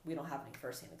best. We don't have any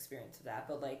firsthand experience of that.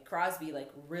 But, Crosby,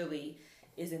 really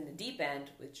is in the deep end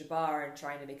with Jabbar and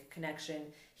trying to make a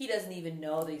connection. He doesn't even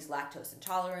know that he's lactose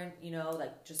intolerant,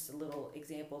 just a little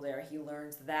example there. He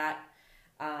learns that.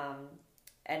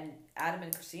 And Adam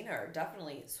and Christina are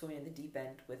definitely swimming in the deep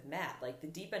end with Matt. The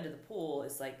deep end of the pool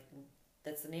is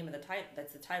that's the name of the title.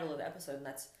 That's the title of the episode, and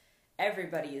that's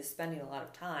everybody is spending a lot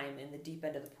of time in the deep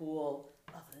end of the pool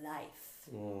of life.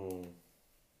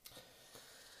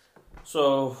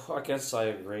 So I guess I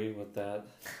agree with that.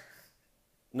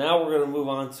 Now we're gonna move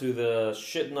on to the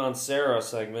shitting on Sarah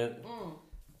segment.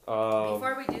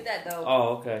 Before we do that, though.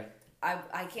 Oh, okay.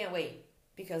 I can't wait,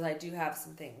 because I do have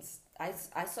some things.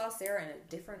 I saw Sarah in a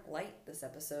different light this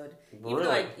episode.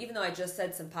 Really? Even though I just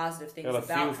said some positive things about her.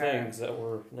 Got a few things that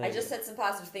were negative. I just said some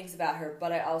positive things about her,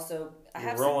 but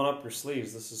You're rolling up your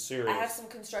sleeves. This is serious. I have some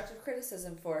constructive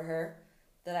criticism for her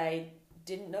that I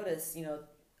didn't notice,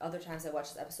 other times I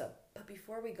watched this episode. But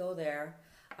before we go there,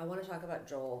 I want to talk about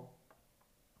Joel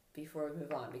before we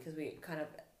move on, because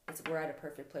we're at a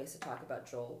perfect place to talk about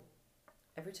Joel.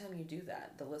 Every time you do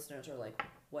that, the listeners are like,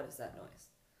 what is that noise?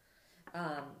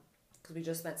 Because we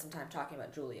just spent some time talking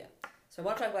about Julia. So I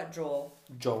want to talk about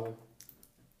Joel.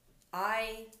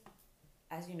 I,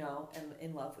 as you know, am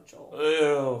in love with Joel.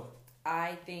 Ew.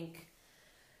 I think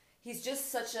he's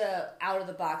just such a out of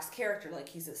the box character. Like,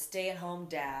 he's a stay at home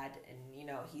dad, and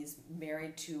he's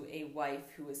married to a wife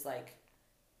who is like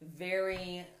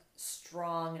very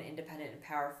strong and independent and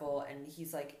powerful, and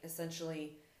he's like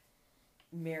essentially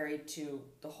married to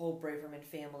the whole Braverman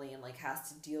family and like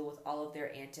has to deal with all of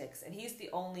their antics, and he's the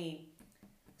only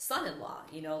son-in-law,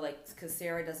 like, because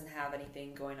Sarah doesn't have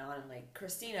anything going on, and like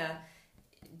Christina,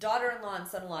 daughter-in-law and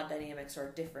son-in-law dynamics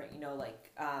are different,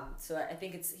 so I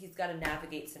think he's got to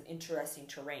navigate some interesting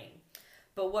terrain.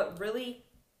 But what really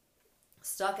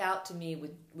stuck out to me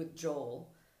with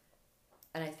Joel,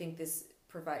 and I think it's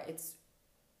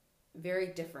very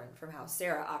different from how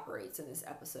Sarah operates in this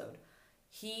episode.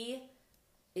 He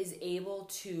is able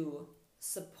to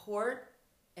support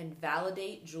and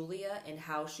validate Julia in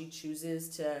how she chooses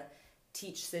to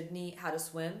teach Sydney how to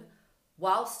swim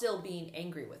while still being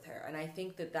angry with her. And I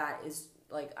think that is,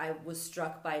 like, I was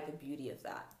struck by the beauty of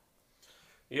that.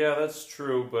 Yeah, that's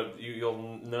true, but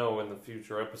you'll know in the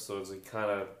future episodes he kind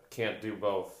of can't do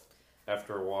both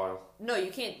after a while. No,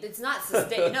 you can't. It's not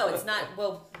sustained. No, it's not.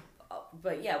 Well,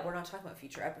 but yeah, we're not talking about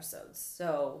future episodes.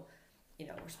 So,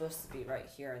 we're supposed to be right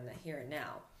here in the here and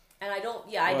now. And I don't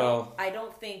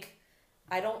think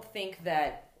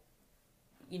that,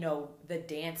 the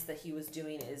dance that he was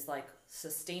doing is like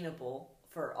sustainable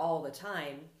for all the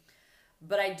time.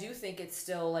 But I do think it's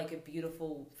still like a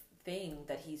beautiful thing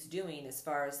that he's doing, as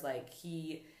far as like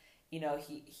he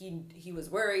was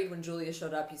worried when Julia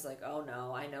showed up. He's like, oh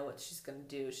no, I know what she's going to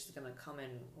do. She's going to come in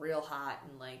real hot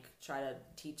and like try to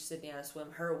teach Sydney how to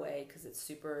swim her way because it's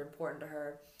super important to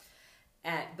her.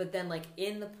 But then like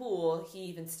in the pool, he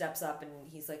even steps up and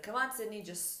he's like, come on, Sydney,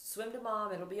 just swim to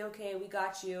mom. It'll be okay. We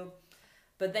got you.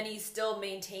 But then he still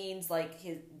maintains like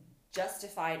his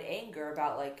justified anger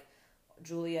about like,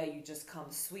 Julia, you just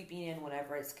come sweeping in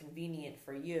whenever it's convenient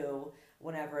for you,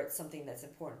 whenever it's something that's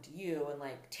important to you, and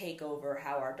like take over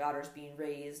how our daughter's being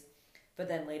raised. But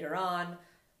then later on,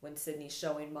 when Sydney's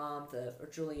showing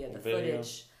Julia the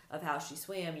footage of how she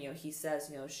swam, he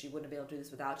says, she wouldn't be able to do this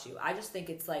without you. I just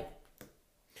think it's like,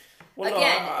 well,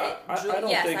 again,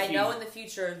 I know in the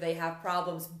future they have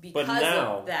problems because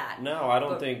of that. No, I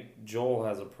don't think Joel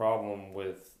has a problem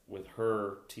with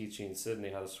her teaching Sydney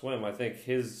how to swim. I think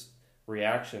his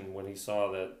reaction when he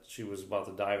saw that she was about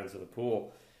to dive into the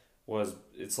pool was,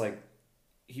 it's like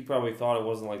he probably thought it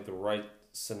wasn't like the right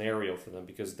scenario for them,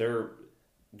 because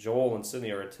Joel and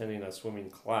Sydney are attending a swimming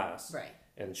class, right?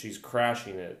 And she's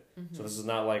crashing it. Mm-hmm. So this is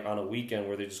not like on a weekend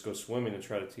where they just go swimming and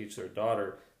try to teach their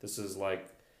daughter. This is like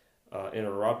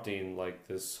interrupting like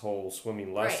this whole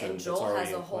swimming lesson. Right, and Joel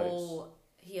has a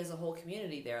whole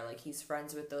community there. Like, he's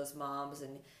friends with those moms,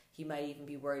 and he might even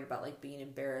be worried about like being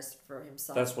embarrassed for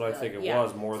himself. That's what I think it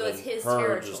was, more than her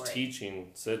territory. Just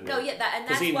teaching Sydney. No, yeah, that's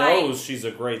because he knows she's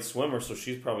a great swimmer, so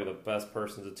she's probably the best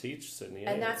person to teach Sydney.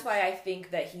 And that's why I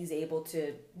think that he's able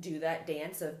to do that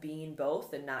dance of being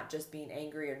both, and not just being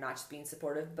angry or not just being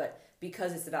supportive, but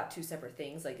because it's about two separate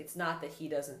things. Like, it's not that he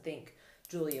doesn't think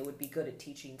Julia would be good at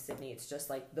teaching Sydney. It's just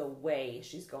like the way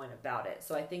she's going about it.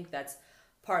 So I think that's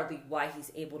partly why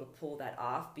he's able to pull that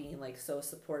off, being like so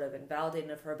supportive and validating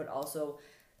of her, but also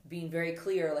being very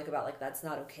clear like about like, that's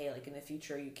not okay. Like, in the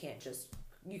future, you can't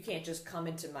just come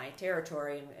into my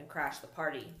territory and crash the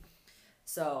party.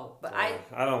 So, but I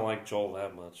don't like Joel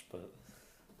that much, but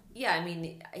yeah, I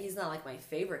mean, he's not like my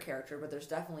favorite character, but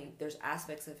there's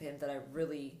aspects of him that I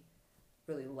really,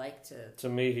 really like to. To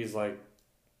me, he's like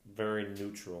very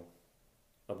neutral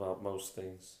about most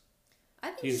things. I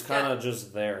think he's kind of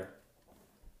just there.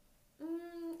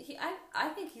 I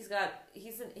think he's got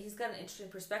an interesting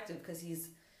perspective, because he's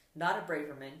not a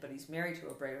Braverman, but he's married to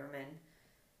a Braverman,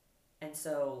 and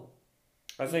so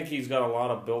I think he's got a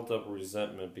lot of built up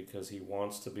resentment because he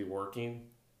wants to be working,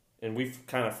 and we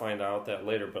kind of find out that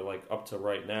later. But like up to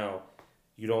right now,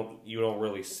 you don't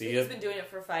really see it. He's been doing it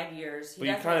for 5 years, but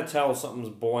you kind of tell something's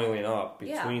boiling up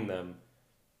between them.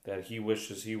 That he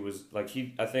wishes he was like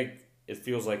I think it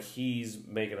feels like he's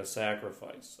making a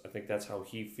sacrifice. I think that's how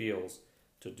he feels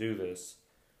to do this,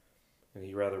 and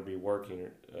he'd rather be working,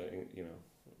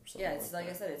 yeah, it's like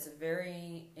I said, it's a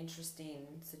very interesting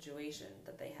situation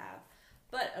that they have.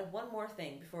 But one more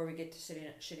thing before we get to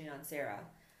shitting on Sarah.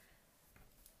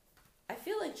 I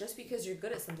feel like just because you're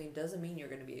good at something doesn't mean you're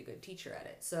going to be a good teacher at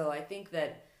it. So I think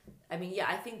that, I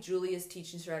think Julia's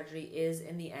teaching strategy is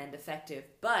in the end effective,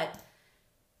 but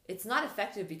it's not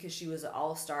effective because she was an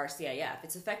all-star CIF.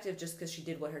 It's effective just because she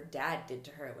did what her dad did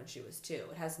to her when she was 2.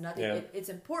 It has nothing. Yeah. It's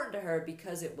important to her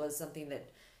because it was something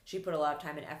that she put a lot of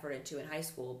time and effort into in high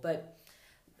school. But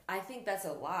I think that's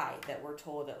a lie that we're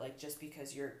told that like just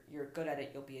because you're good at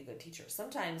it, you'll be a good teacher.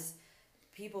 Sometimes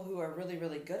people who are really,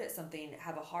 really good at something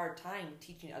have a hard time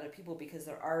teaching other people because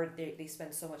they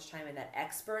spend so much time in that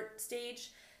expert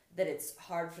stage that it's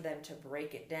hard for them to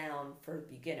break it down for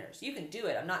beginners. You can do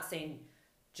it. I'm not saying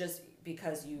just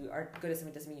because you are good at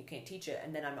something doesn't mean you can't teach it.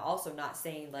 And then I'm also not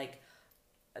saying like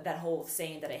that whole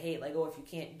saying that I hate, like, oh, if you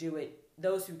can't do it,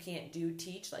 those who can't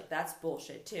teach, like that's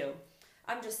bullshit too.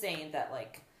 I'm just saying that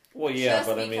like, well, yeah, just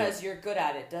but because you're good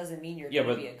at it doesn't mean you're going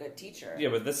to be a good teacher. Yeah,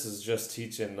 but this is just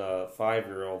teaching a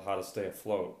 5-year-old how to stay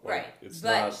afloat. Like, right. It's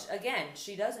but not... again,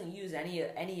 she doesn't use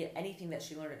anything that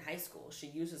she learned in high school. She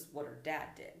uses what her dad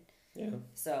did. Yeah.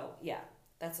 So, yeah,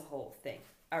 that's a whole thing.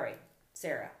 All right,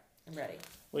 Sarah, I'm ready.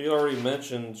 Well, you already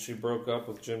mentioned she broke up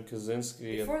with Jim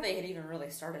Kaczynski. Before they had even really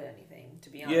started anything, to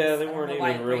be honest. Yeah, they weren't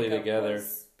even really together.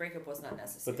 Breakup was not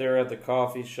necessary. But they were at the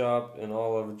coffee shop, and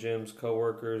all of Jim's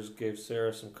coworkers gave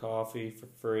Sarah some coffee for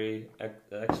free, an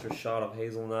extra shot of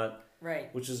hazelnut.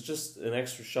 Right. Which is just an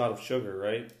extra shot of sugar,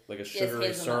 right? Like a sugary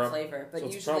hazelnut syrup. Flavor, but so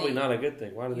it's usually, probably not a good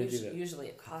thing. Why do they do that? Usually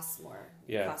it costs more.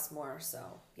 Yeah. It costs more,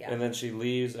 so, yeah. And then she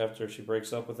leaves after she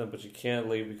breaks up with him, but she can't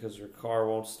leave because her car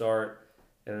won't start.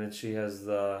 And then she has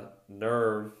the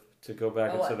nerve to go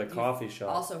back into the coffee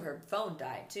shop. Also, her phone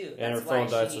died, too. And That's her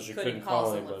phone died, she so she couldn't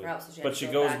call anybody. But she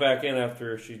goes back in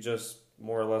after she just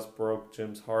more or less broke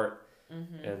Jim's heart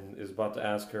and is about to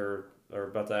ask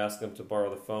him to borrow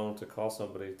the phone to call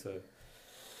somebody to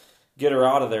get her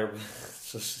out of there.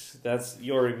 So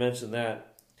you already mentioned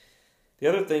that. The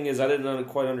other thing is I didn't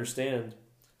quite understand.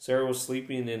 Sarah was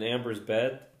sleeping in Amber's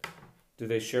bed. Do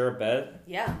they share a bed?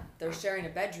 Yeah, they're sharing a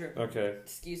bedroom. Okay.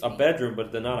 Excuse me. A bedroom,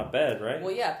 but they're not a bed, right?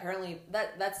 Well, yeah, apparently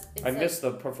that's... I missed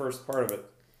the first part of it.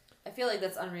 I feel like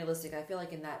that's unrealistic. I feel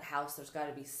like in that house there's got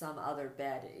to be some other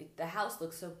bed. The house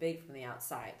looks so big from the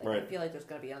outside. Like, right. I feel like there's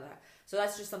going to be another... So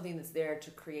that's just something that's there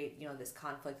to create, this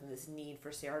conflict and this need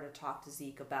for Sarah to talk to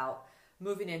Zeke about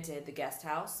moving into the guest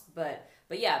house. But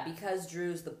yeah, because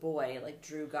Drew's the boy, like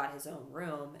Drew got his own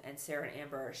room and Sarah and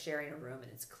Amber are sharing a room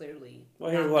and it's clearly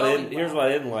here's what I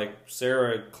didn't like.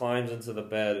 Sarah climbs into the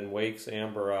bed and wakes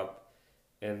Amber up,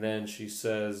 and then she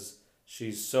says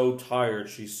she's so tired.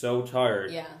 She's so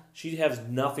tired. Yeah. She has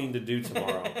nothing to do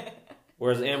tomorrow.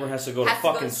 Whereas Amber has to go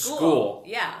to school.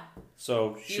 Yeah.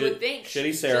 So you would think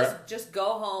shitty Sarah. Just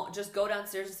go home. Just go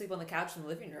downstairs and sleep on the couch in the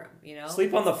living room.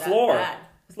 Sleep on the floor.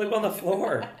 Sleep on the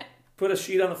floor. Put a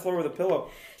sheet on the floor with a pillow.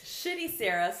 Shitty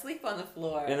Sarah, sleep on the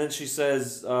floor. And then she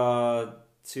says to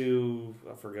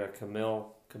I forgot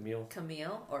Camille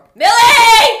or Millie.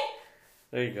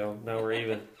 There you go. Now we're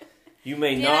even. You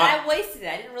may not. I wasted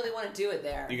it. I didn't really want to do it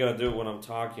there. You gotta do it when I'm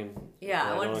talking. Yeah,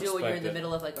 I want to do it when you're in the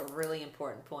middle of like a really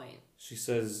important point. She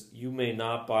says, "You may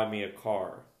not buy me a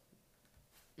car,"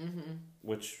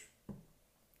 which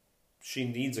she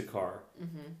needs a car.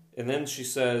 And then she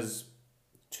says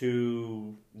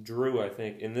to Drew, I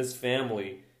think, in this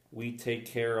family, we take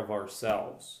care of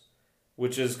ourselves,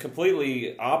 which is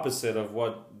completely opposite of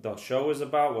what the show is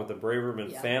about, what the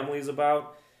Braverman family is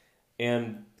about,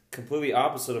 and completely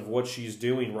opposite of what she's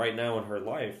doing right now in her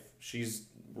life. She's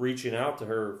reaching out to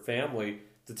her family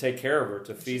to take care of her,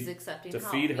 to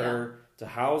feed her, to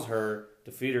house her,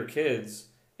 to feed her kids,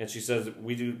 and she says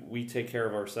we take care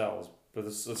of ourselves. But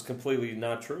this is completely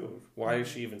not true. Why is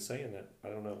she even saying that? I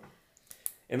don't know.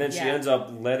 And then she ends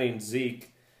up letting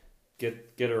Zeke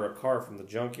get her a car from the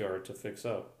junkyard to fix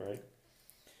up, right?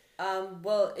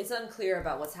 Well, it's unclear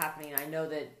about what's happening. I know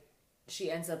that she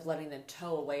ends up letting them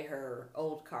tow away her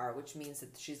old car, which means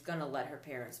that she's going to let her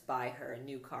parents buy her a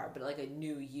new car, but like a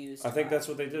new used car. I think that's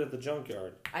what they did at the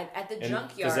junkyard. At the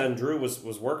junkyard. Because then Drew was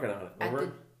working on it,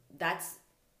 remember?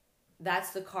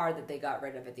 That's the car that they got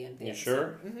rid of at the end of the episode.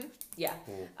 Sure? Mm-hmm. Yeah.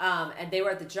 Cool. And they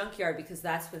were at the junkyard because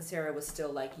that's when Sarah was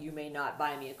still like, you may not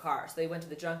buy me a car. So they went to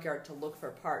the junkyard to look for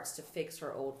parts to fix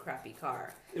her old crappy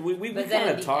car. We kind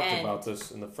of talked about this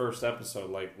in the first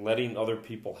episode, like letting other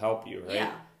people help you, right?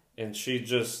 Yeah. And she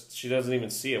doesn't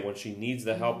even see it when she needs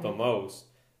the help the most.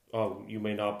 Oh, you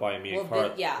may not buy me a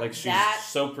car. Like she's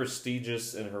so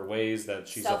prestigious in her ways that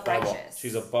she's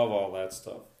above all that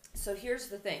stuff. So here's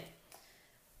the thing.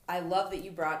 I love that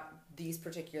you brought these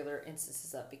particular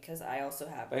instances up because I also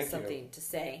have something to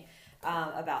say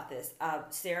about this.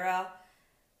 Sarah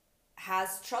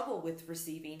has trouble with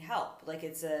receiving help. Like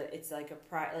it's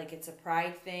a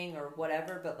pride thing or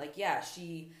whatever. But like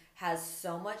she has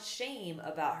so much shame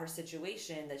about her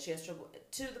situation that she has trouble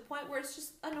to the point where it's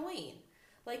just annoying.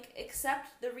 Like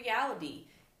accept the reality.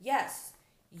 Yes,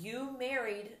 you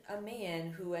married a man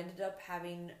who ended up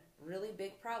having really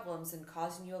big problems and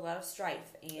causing you a lot of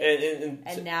strife,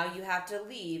 and now you have to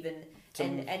leave,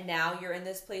 and now you're in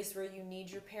this place where you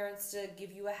need your parents to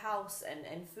give you a house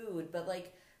and food, but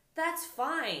like that's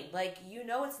fine. Like, you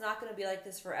know it's not going to be like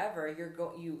this forever.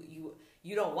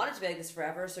 You don't want it to be like this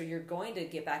forever, so you're going to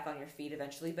get back on your feet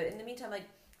eventually. But in the meantime, like,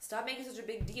 stop making such a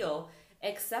big deal.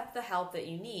 Accept the help that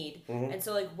you need. Mm-hmm. And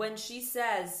so, like, when she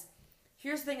says,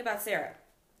 here's the thing about Sarah.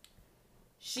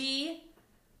 She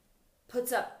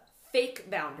puts up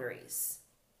fake boundaries.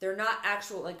 They're not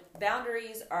actual, like,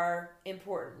 boundaries are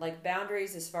important. Like,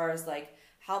 boundaries as far as, like,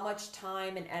 how much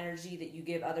time and energy that you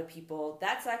give other people.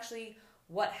 That's actually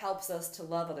what helps us to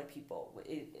love other people.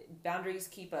 Boundaries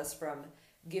keep us from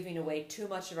giving away too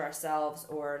much of ourselves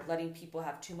or letting people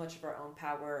have too much of our own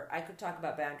power. I could talk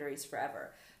about boundaries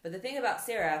forever. But the thing about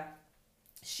Sarah,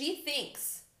 she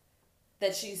thinks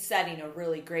that she's setting a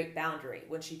really great boundary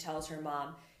when she tells her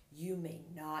mom, you may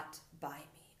not buy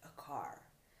me a car.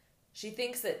 She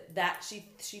thinks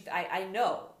I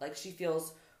know, like, she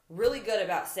feels really good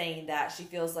about saying that. She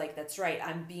feels like, that's right,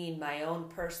 I'm being my own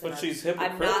person. But she's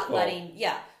hypocritical. I'm not letting,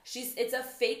 it's a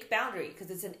fake boundary because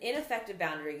it's an ineffective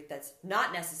boundary that's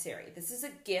not necessary. This is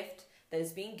a gift that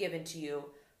is being given to you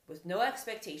with no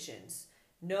expectations,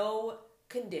 no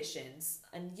conditions.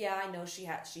 And I know she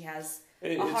has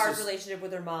a hard relationship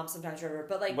with her mom sometimes,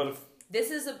 but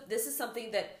this is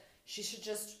something that she should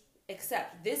just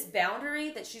accept. This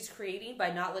boundary that she's creating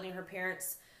by not letting her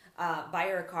parents buy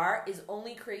her a car is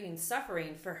only creating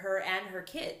suffering for her and her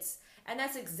kids. And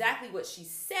that's exactly what she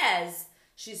says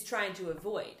she's trying to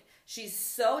avoid. She's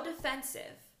so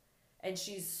defensive and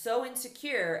she's so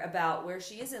insecure about where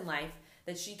she is in life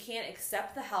that she can't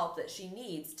accept the help that she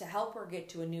needs to help her get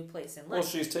to a new place in life. Well,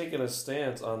 she's taken a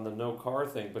stance on the no car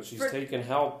thing, but she's taken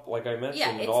help, like I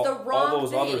mentioned, it's all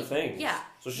those thing. other things. Yeah.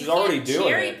 So she's already doing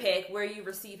cherry it. Pick where you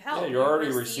receive help. Yeah, you're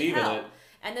already receiving it.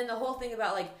 And then the whole thing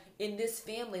about, like, in this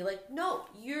family, like, no,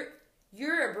 you're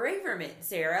a Braverman,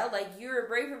 Sarah. Like, you're a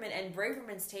Braverman, and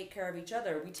Bravermans take care of each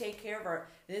other. We take care of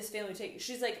in this family,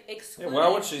 she's, like, excluding. Yeah, why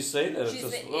would she say that?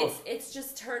 It's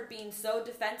just her being so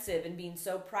defensive and being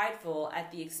so prideful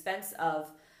at the expense of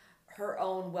her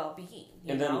own well-being.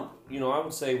 Then, I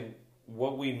would say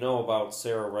what we know about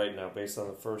Sarah right now, based on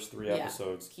the first 3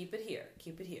 episodes. Keep it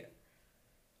here.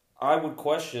 I would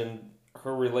question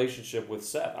her relationship with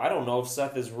Seth. I don't know if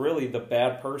Seth is really the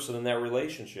bad person in that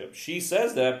relationship. She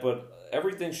says that, but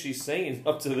everything she's saying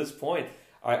up to this point,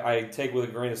 I take with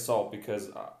a grain of salt because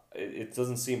it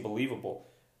doesn't seem believable.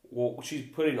 Well, she's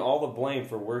putting all the blame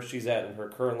for where she's at in her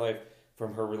current life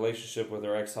from her relationship with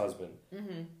her ex-husband.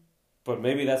 Mm-hmm. But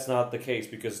maybe that's not the case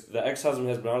because the ex-husband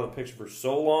has been out of the picture for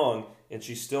so long and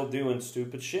she's still doing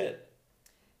stupid shit.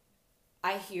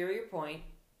 I hear your point.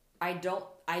 I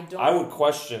would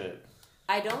question it.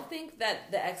 I don't think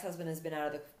that the ex-husband has been out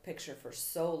of the picture for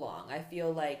so long. I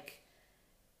feel like,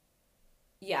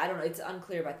 I don't know. It's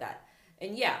unclear about that.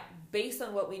 And based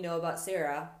on what we know about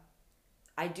Sarah,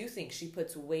 I do think she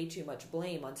puts way too much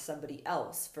blame on somebody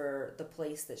else for the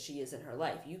place that she is in her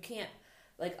life. You can't,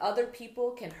 like, other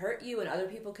people can hurt you and other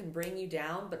people can bring you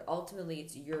down, but ultimately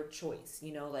it's your choice,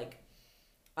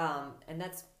 and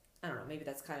that's, I don't know, maybe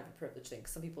that's kind of a privilege thing.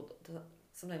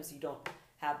 Sometimes you don't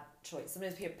have choice.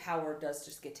 Sometimes power does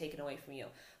just get taken away from you.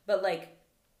 But, like,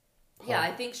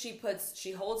 I think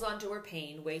she holds on to her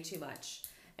pain way too much,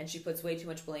 and she puts way too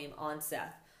much blame on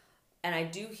Seth. And I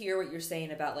do hear what you're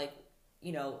saying about, like,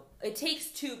 it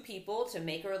takes 2 people to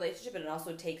make a relationship, and it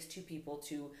also takes 2 people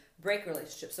to break a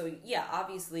relationship. So,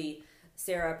 obviously,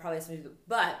 Sarah probably has something to do.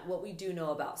 But what we do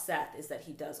know about Seth is that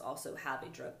he does also have a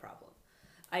drug problem.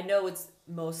 I know it's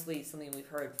mostly something we've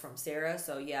heard from Sarah,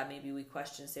 so maybe we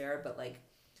question Sarah, but, like,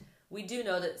 we do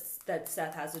know that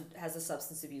Seth has a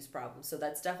substance abuse problem, so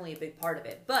that's definitely a big part of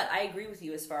it. But I agree with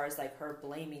you as far as, like, her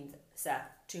blaming Seth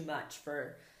too much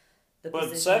for the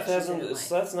position. But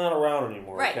Seth's not around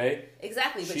anymore, right? Okay,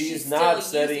 exactly. But she's not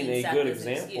setting a good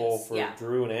example for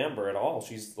Drew and Amber at all.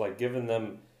 She's, like, giving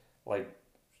them, like,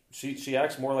 she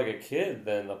acts more like a kid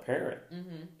than a parent,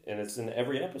 and it's in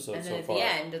every episode and so then far. At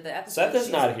the end of the episode, Seth is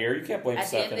not here. You can't blame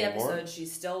Seth anymore. At the end of the episode, she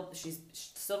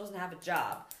still doesn't have a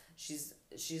job. She's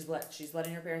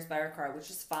letting her parents buy her car, which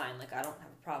is fine. Like, I don't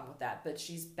have a problem with that. But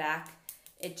she's back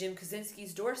at Jim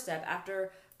Kaczynski's doorstep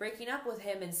after breaking up with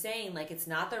him and saying, like, it's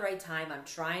not the right time. I'm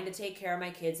trying to take care of my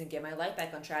kids and get my life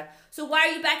back on track. So why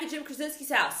are you back at Jim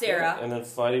Kaczynski's house, Sarah? Yeah, and then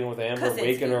fighting with Amber,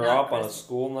 waking her up on a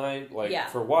school night. Like,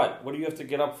 for what? What do you have to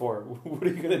get up for? What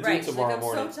are you going to do tomorrow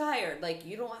morning? I'm so tired. Like,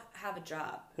 you don't have a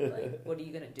job. Like, what are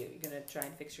you going to do? You're going to try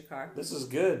and fix your car? This is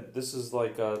good. This is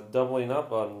like doubling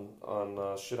up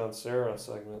on Shit on Sarah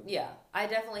segment. Yeah. I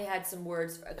definitely had some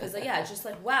words. Because, it's just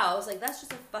like, wow. I was like, that's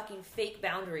just a fucking fake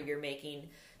boundary you're making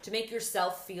to make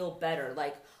yourself feel better.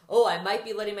 Like, oh, I might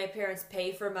be letting my parents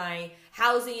pay for my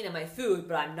housing and my food,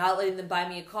 but I'm not letting them buy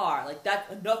me a car. Like,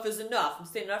 that enough is enough. I'm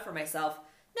standing up for myself.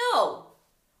 No.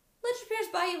 Let your parents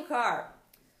buy you a car.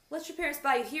 Let your parents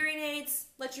buy you hearing aids.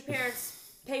 Let your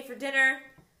parents pay for dinner.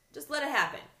 Just let it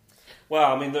happen.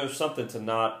 Well, I mean, there's something to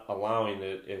not allowing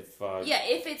it if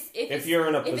you're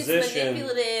in a position, if it's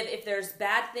manipulative, if there's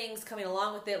bad things coming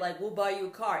along with it, like we'll buy you a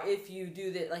car if you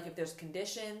do that. Like if there's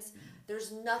conditions,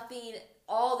 there's nothing.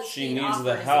 All that she needs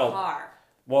the help. A car.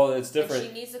 Well, it's different.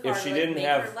 And she needs a car if she to didn't make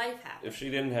have her life happen. If she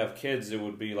didn't have kids, it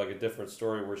would be like a different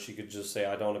story where she could just say,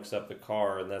 "I don't accept the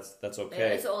car," and that's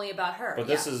okay. It's only about her. But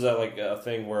this is like a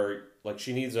thing where like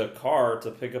she needs a car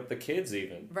to pick up the kids,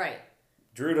 even. Right.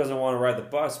 Drew doesn't want to ride the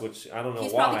bus, which I don't know why.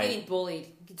 He's probably getting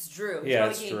bullied. It's Drew. He's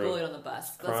probably getting bullied on the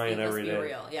bus. Crying every day. Let's be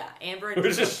real. Yeah, Amber and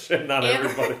We're just shitting on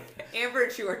everybody. Amber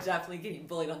and Drew are definitely getting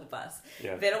bullied on the bus.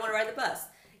 Yeah. They don't want to ride the bus.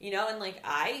 You know, and like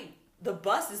the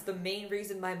bus is the main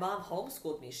reason my mom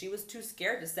homeschooled me. She was too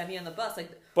scared to send me on the bus.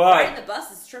 Like, riding the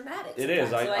bus is traumatic. It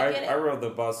is. I rode the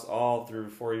bus all through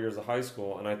 4 years of high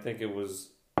school, and I think it was...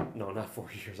 No, not 4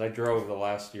 years. I drove the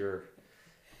last year.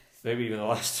 Maybe even the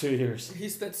last 2 years. He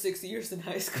spent 6 years in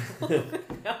high school.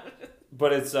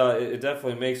 But it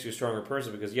definitely makes you a stronger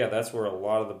person because, yeah, that's where a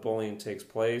lot of the bullying takes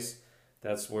place.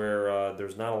 That's where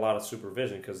there's not a lot of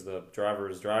supervision because the driver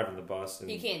is driving the bus. And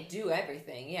he can't do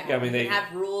everything, yeah. I mean, they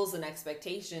have rules and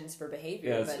expectations for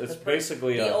behavior. Yeah, but it's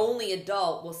basically... The only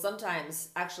adult... Well, sometimes,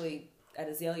 actually, at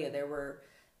Azalea,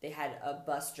 they had a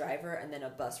bus driver and then a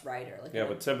bus rider. Like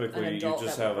but typically you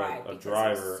just have a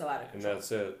driver and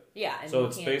that's it. Yeah. And so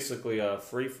it's basically a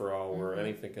free-for-all where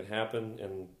anything can happen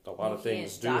and a lot of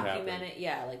things do happen. It.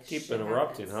 Yeah, like keep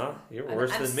interrupting, huh? You're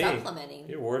worse than me. I'm supplementing.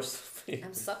 You're worse than me.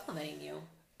 I'm supplementing you.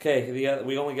 Okay,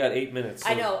 we only got 8 minutes. So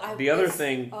I know. The other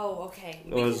thing... Oh, okay.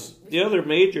 The other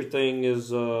major thing is...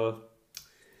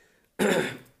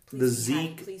 the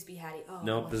Zeke, please be Hattie. Oh,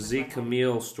 no, the Zeke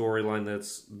Camille storyline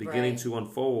that's beginning to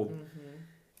unfold,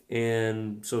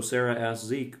 and so Sarah asks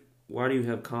Zeke, "Why do you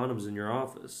have condoms in your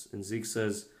office?" And Zeke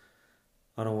says,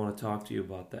 "I don't want to talk to you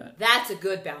about that." That's a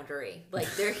good boundary. Like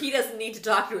he doesn't need to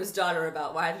talk to his daughter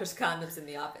about why there's condoms in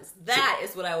the office. That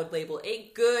is what I would label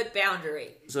a good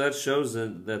boundary. So that shows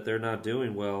that they're not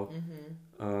doing well.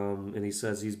 And he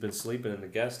says he's been sleeping in the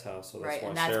guest house, so that's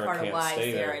why Sarah can't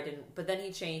stay there. Sarah didn't. But then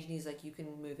he changed, and he's like, "You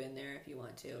can move in there if you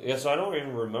want to." Yeah, so I don't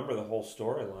even remember the whole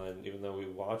storyline, even though we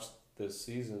watched this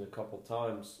season a couple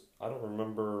times. I don't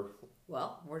remember.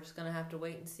 Well, we're just gonna have to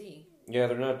wait and see. Yeah,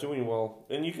 they're not doing well,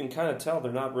 and you can kind of tell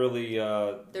they're not really.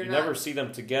 Never see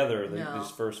them together these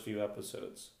first few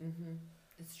episodes.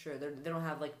 It's true. They don't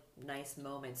have like nice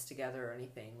moments together or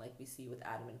anything like we see with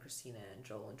Adam and Christina and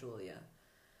Joel and Julia.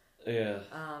 Yeah.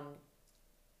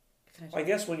 I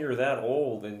guess when you're that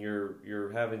old and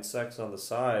you're having sex on the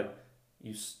side,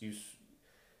 I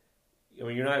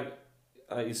mean, you're not.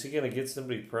 Is he gonna get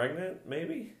somebody pregnant?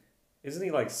 Maybe. Isn't he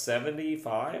like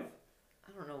 75?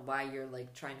 I don't know why you're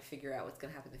like trying to figure out what's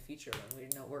gonna happen in the future when we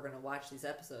know we're gonna watch these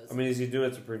episodes. I mean, is he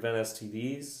doing it to prevent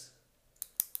STDs?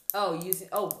 Oh, you're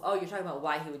talking about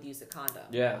why he would use a condom.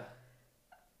 Yeah.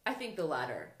 I think the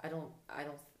latter. I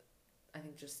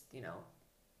think just,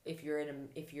 if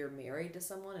you're married to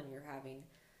someone and you're having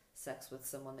sex with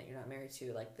someone that you're not married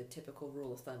to, like the typical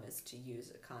rule of thumb is to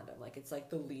use a condom. Like it's like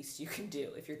the least you can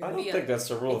do. If you're going to think that's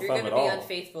the rule of thumb at all. If you're going to be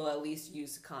unfaithful, at least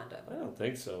use a condom. I don't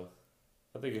think so.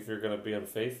 I think if you're going to be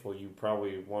unfaithful, you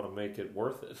probably want to make it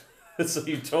worth it. So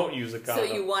you don't use a condom.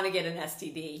 So you want to get an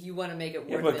STD. You want to make it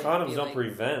worth it. Yeah, but condoms don't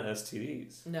prevent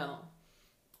STDs. No.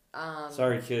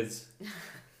 Sorry, kids.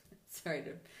 Sorry,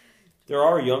 dude. There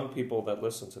are young people that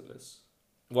listen to this.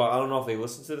 Well, I don't know if they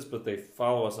listen to this, but they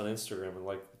follow us on Instagram and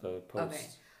like the posts. Okay,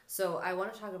 so I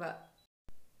want to talk about...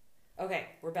 Okay,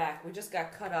 we're back. We just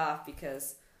got cut off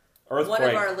because one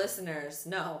of our listeners...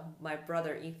 No, my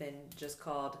brother Ethan just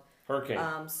called...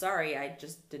 Hurricane. Sorry, I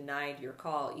just denied your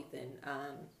call, Ethan.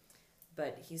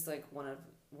 But he's like one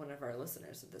of our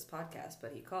listeners of this podcast,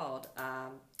 but he called.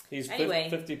 He's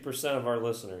 50% of our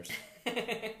listeners.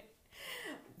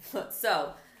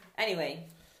 So, anyway...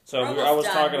 So I was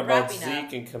talking about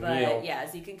Zeke and Camille.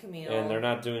 Zeke and Camille. And they're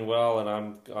not doing well, and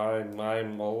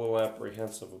I'm a little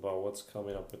apprehensive about what's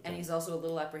coming up with them. And he's also a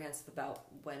little apprehensive about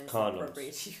when it's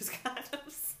appropriate to use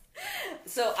condoms.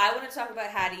 So I want to talk about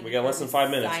Hattie. We got less than 5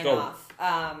 minutes. Go. Off.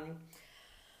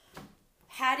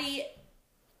 Hattie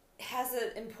has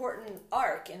an important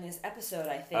arc in this episode,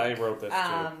 I think. I wrote this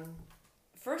too.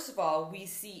 First of all, we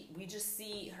just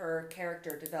see her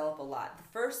character develop a lot. The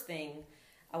first thing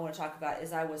I want to talk about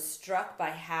is I was struck by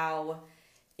how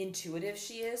intuitive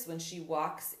she is when she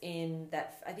walks in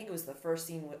that. I think it was the first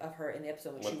scene of her in the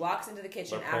episode when she walks into the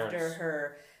kitchen after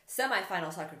her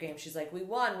semi-final soccer game. She's like, "We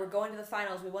won. We're going to the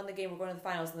finals. We won the game. We're going to the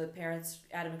finals." And the parents,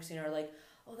 Adam and Christina, are like,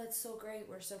 "Oh, that's so great.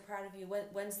 We're so proud of you.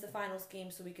 When's the finals game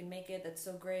so we can make it? That's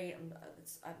so great.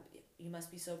 You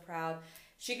must be so proud."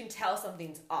 She can tell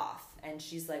something's off, and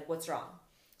she's like, "What's wrong?"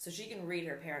 So she can read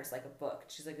her parents like a book.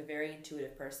 She's like a very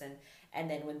intuitive person. And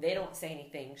then when they don't say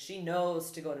anything, she knows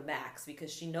to go to Max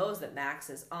because she knows that Max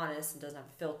is honest and doesn't have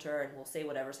a filter and will say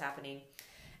whatever's happening.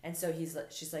 And so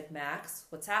she's like, "Max,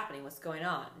 what's happening? What's going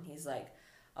on?" And he's like,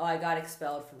 "Oh, I got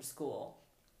expelled from school."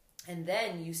 And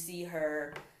then you see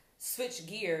her switch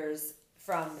gears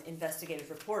from investigative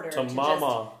reporter to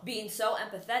mama. Just being so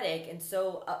empathetic and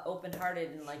so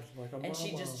open-hearted and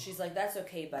she's like, "That's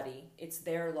okay, buddy. It's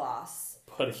their loss."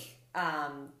 Buddy.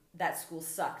 That school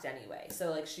sucked anyway. So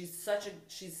like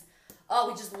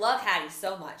we just love Hattie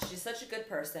so much. She's such a good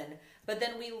person. But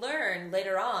then we learn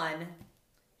later on,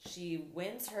 she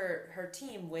wins her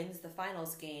team wins the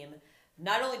finals game.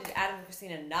 Not only did Adam and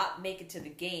Christina not make it to the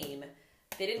game,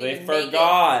 they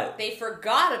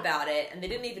forgot about it, and they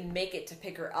didn't even make it to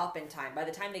pick her up in time. By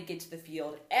the time they get to the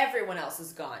field, everyone else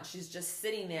is gone. She's just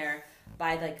sitting there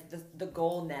by like the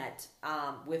goal net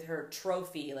with her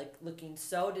trophy, like looking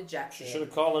so dejected. She should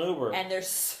have called an Uber. And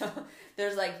there's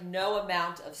like no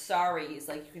amount of sorries.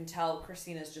 Like you can tell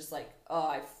Christina's just like, "Oh,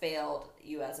 I failed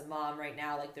you as a mom right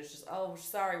now." Like there's just, "Oh, we're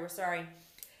sorry.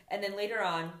 And then later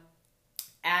on,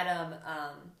 Adam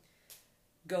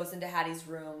goes into Hattie's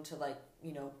room to like,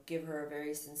 give her a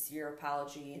very sincere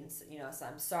apology and, so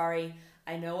 "I'm sorry.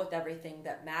 I know with everything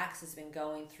that Max has been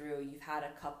going through, you've had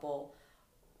a couple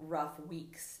rough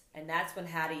weeks." And that's when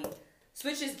Hattie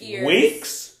switches gears.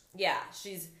 Weeks? Yeah,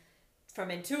 she's from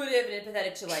intuitive and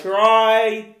empathetic to like...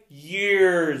 Try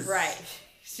years. Right.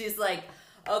 She's like,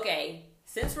 "Okay,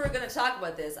 since we're going to talk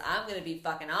about this, I'm going to be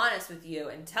fucking honest with you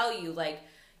and tell you, like,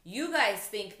 you guys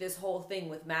think this whole thing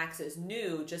with Max is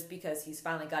new just because he's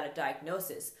finally got a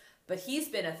diagnosis. But he's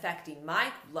been affecting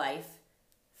my life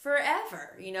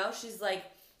forever." She's like,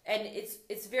 and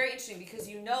it's very interesting because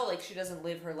like she doesn't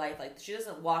live her life, like she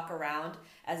doesn't walk around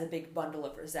as a big bundle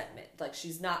of resentment. Like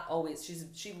she's not always,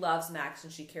 she loves Max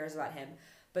and she cares about him,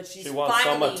 but she wants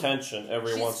some attention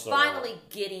every once in a while. She's finally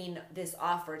getting this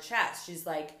off her chest. She's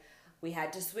like, "We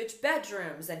had to switch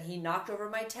bedrooms and he knocked over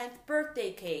my 10th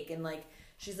birthday cake." And like,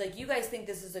 she's like, "You guys think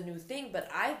this is a new thing, but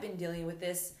I've been dealing with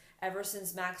this ever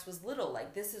since Max was little.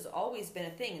 Like this has always been a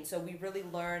thing." And so we really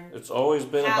learn it's always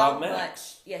been about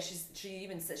Max. She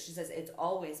says it's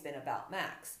always been about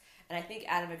Max. And I think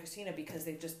Adam and Christina, because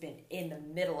they've just been in the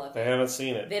middle of it, they haven't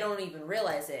seen it. They don't even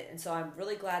realize it. And so I'm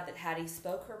really glad that Hattie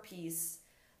spoke her piece.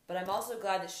 But I'm also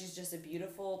glad that she's just a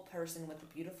beautiful person with a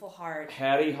beautiful heart.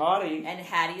 Hattie hottie. And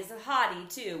Hattie is a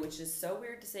hottie too, which is so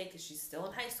weird to say because she's still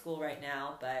in high school right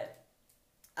now. But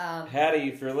Hattie,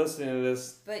 if you're listening to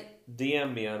this,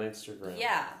 DM me on Instagram.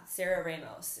 Yeah, Sarah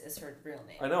Ramos is her real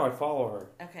name. I know, I follow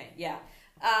her. Okay, yeah.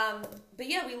 But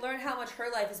yeah, we learn how much her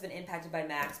life has been impacted by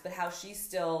Max, but how she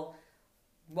still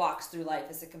walks through life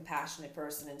as a compassionate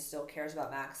person and still cares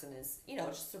about Max and is,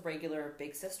 just a regular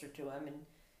big sister to him and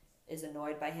is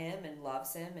annoyed by him and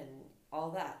loves him and all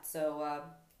that. So,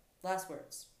 last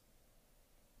words.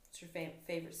 What's your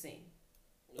favorite scene?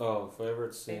 Oh,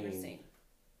 favorite scene.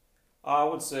 I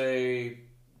would say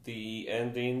the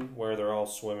ending where they're all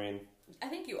swimming. I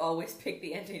think you always pick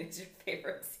the ending as your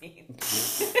favorite scene.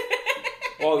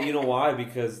 Well, you know why?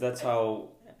 Because that's how...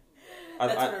 when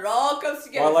it all comes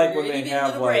together. I like when they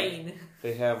have like...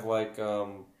 They have like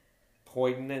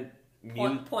poignant...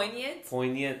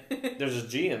 Poignant. There's a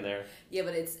G in there. Yeah,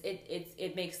 but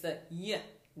it makes the y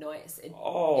noise.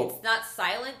 It's not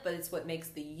silent, but it's what makes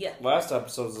the y. Last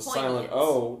episode was a silent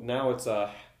O. Now it's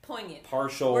a... Poignant.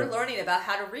 Partial. We're learning about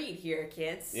how to read here,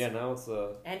 kids. Yeah, now it's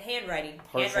a... And handwriting.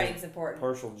 Handwriting's important.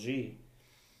 Partial G.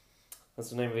 That's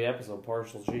the name of the episode,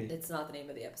 Partial G. It's not the name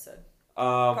of the episode.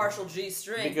 Partial G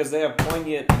string. Because they have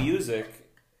poignant music,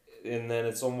 and then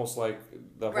it's almost like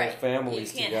the whole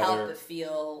family's together. You can't help but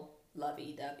feel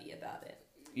lovey-dovey about it.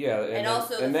 Yeah. And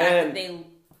also the fact that they...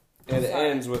 It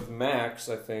ends with Max,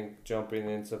 I think, jumping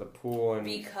into the pool and...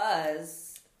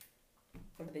 Because...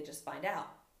 What did they just find out?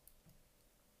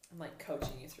 I'm like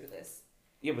coaching you through this.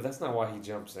 Yeah, but that's not why he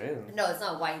jumps in. No, it's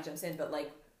not why he jumps in, but like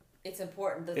it's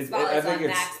important. The spotlight's on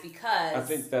Max because I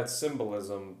think that's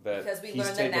symbolism that because we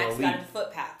learned that Max got in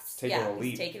footpaths.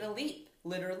 He's taking a leap,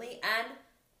 literally and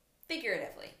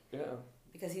figuratively. Yeah.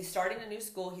 Because he's starting a new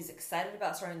school. He's excited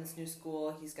about starting this new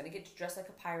school. He's gonna get to dress like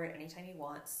a pirate anytime he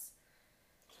wants.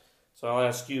 So I'll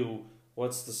ask you,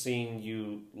 what's the scene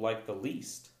you like the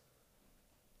least?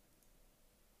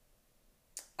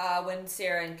 When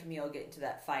Sarah and Camille get into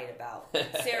that fight about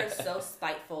Sarah's so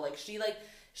spiteful,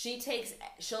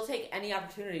 she'll take any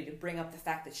opportunity to bring up the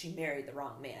fact that she married the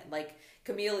wrong man. Like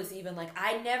Camille is even like,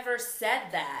 I never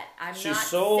said that. She's not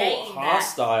so saying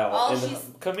hostile.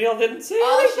 That. Camille didn't say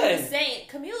all anything. She was saying,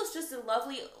 Camille is just a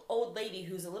lovely old lady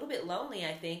who's a little bit lonely,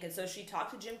 I think, and so she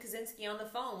talked to Jim Kaczynski on the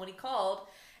phone when he called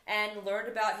and learned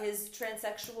about his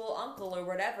transsexual uncle or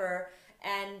whatever.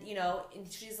 And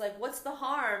and she's like, "What's the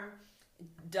harm?"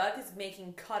 Doug is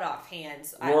making cutoff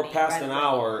hands. We're past an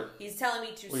hour. He's telling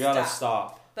me to stop. We gotta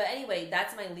stop. But anyway,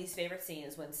 that's my least favorite scene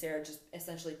is when Sarah just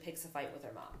essentially picks a fight with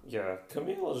her mom. Yeah,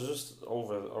 Camille is just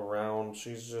around.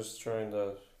 She's just trying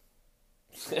to...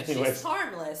 Anyways. She's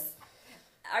harmless.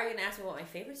 Are you going to ask me what my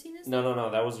favorite scene is? No.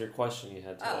 That was your question you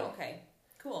had today. Oh, okay.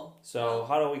 Cool. So,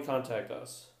 how do we contact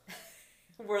us?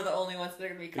 We're the only ones that are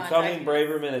going to be contacting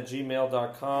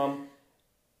BecomingBraverman@gmail.com.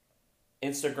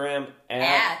 Instagram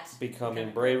at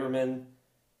BecomingBraverman.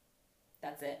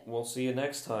 That's it. We'll see you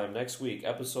next time. Next week,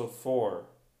 episode 4.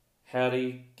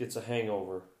 Hattie gets a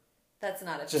hangover. That's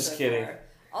not episode Just kidding. 4.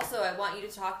 Also, I want you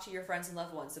to talk to your friends and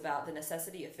loved ones about the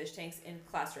necessity of fish tanks in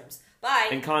classrooms. Bye.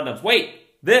 And condoms. Wait!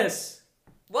 This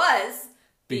was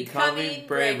Becoming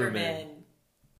Braverman.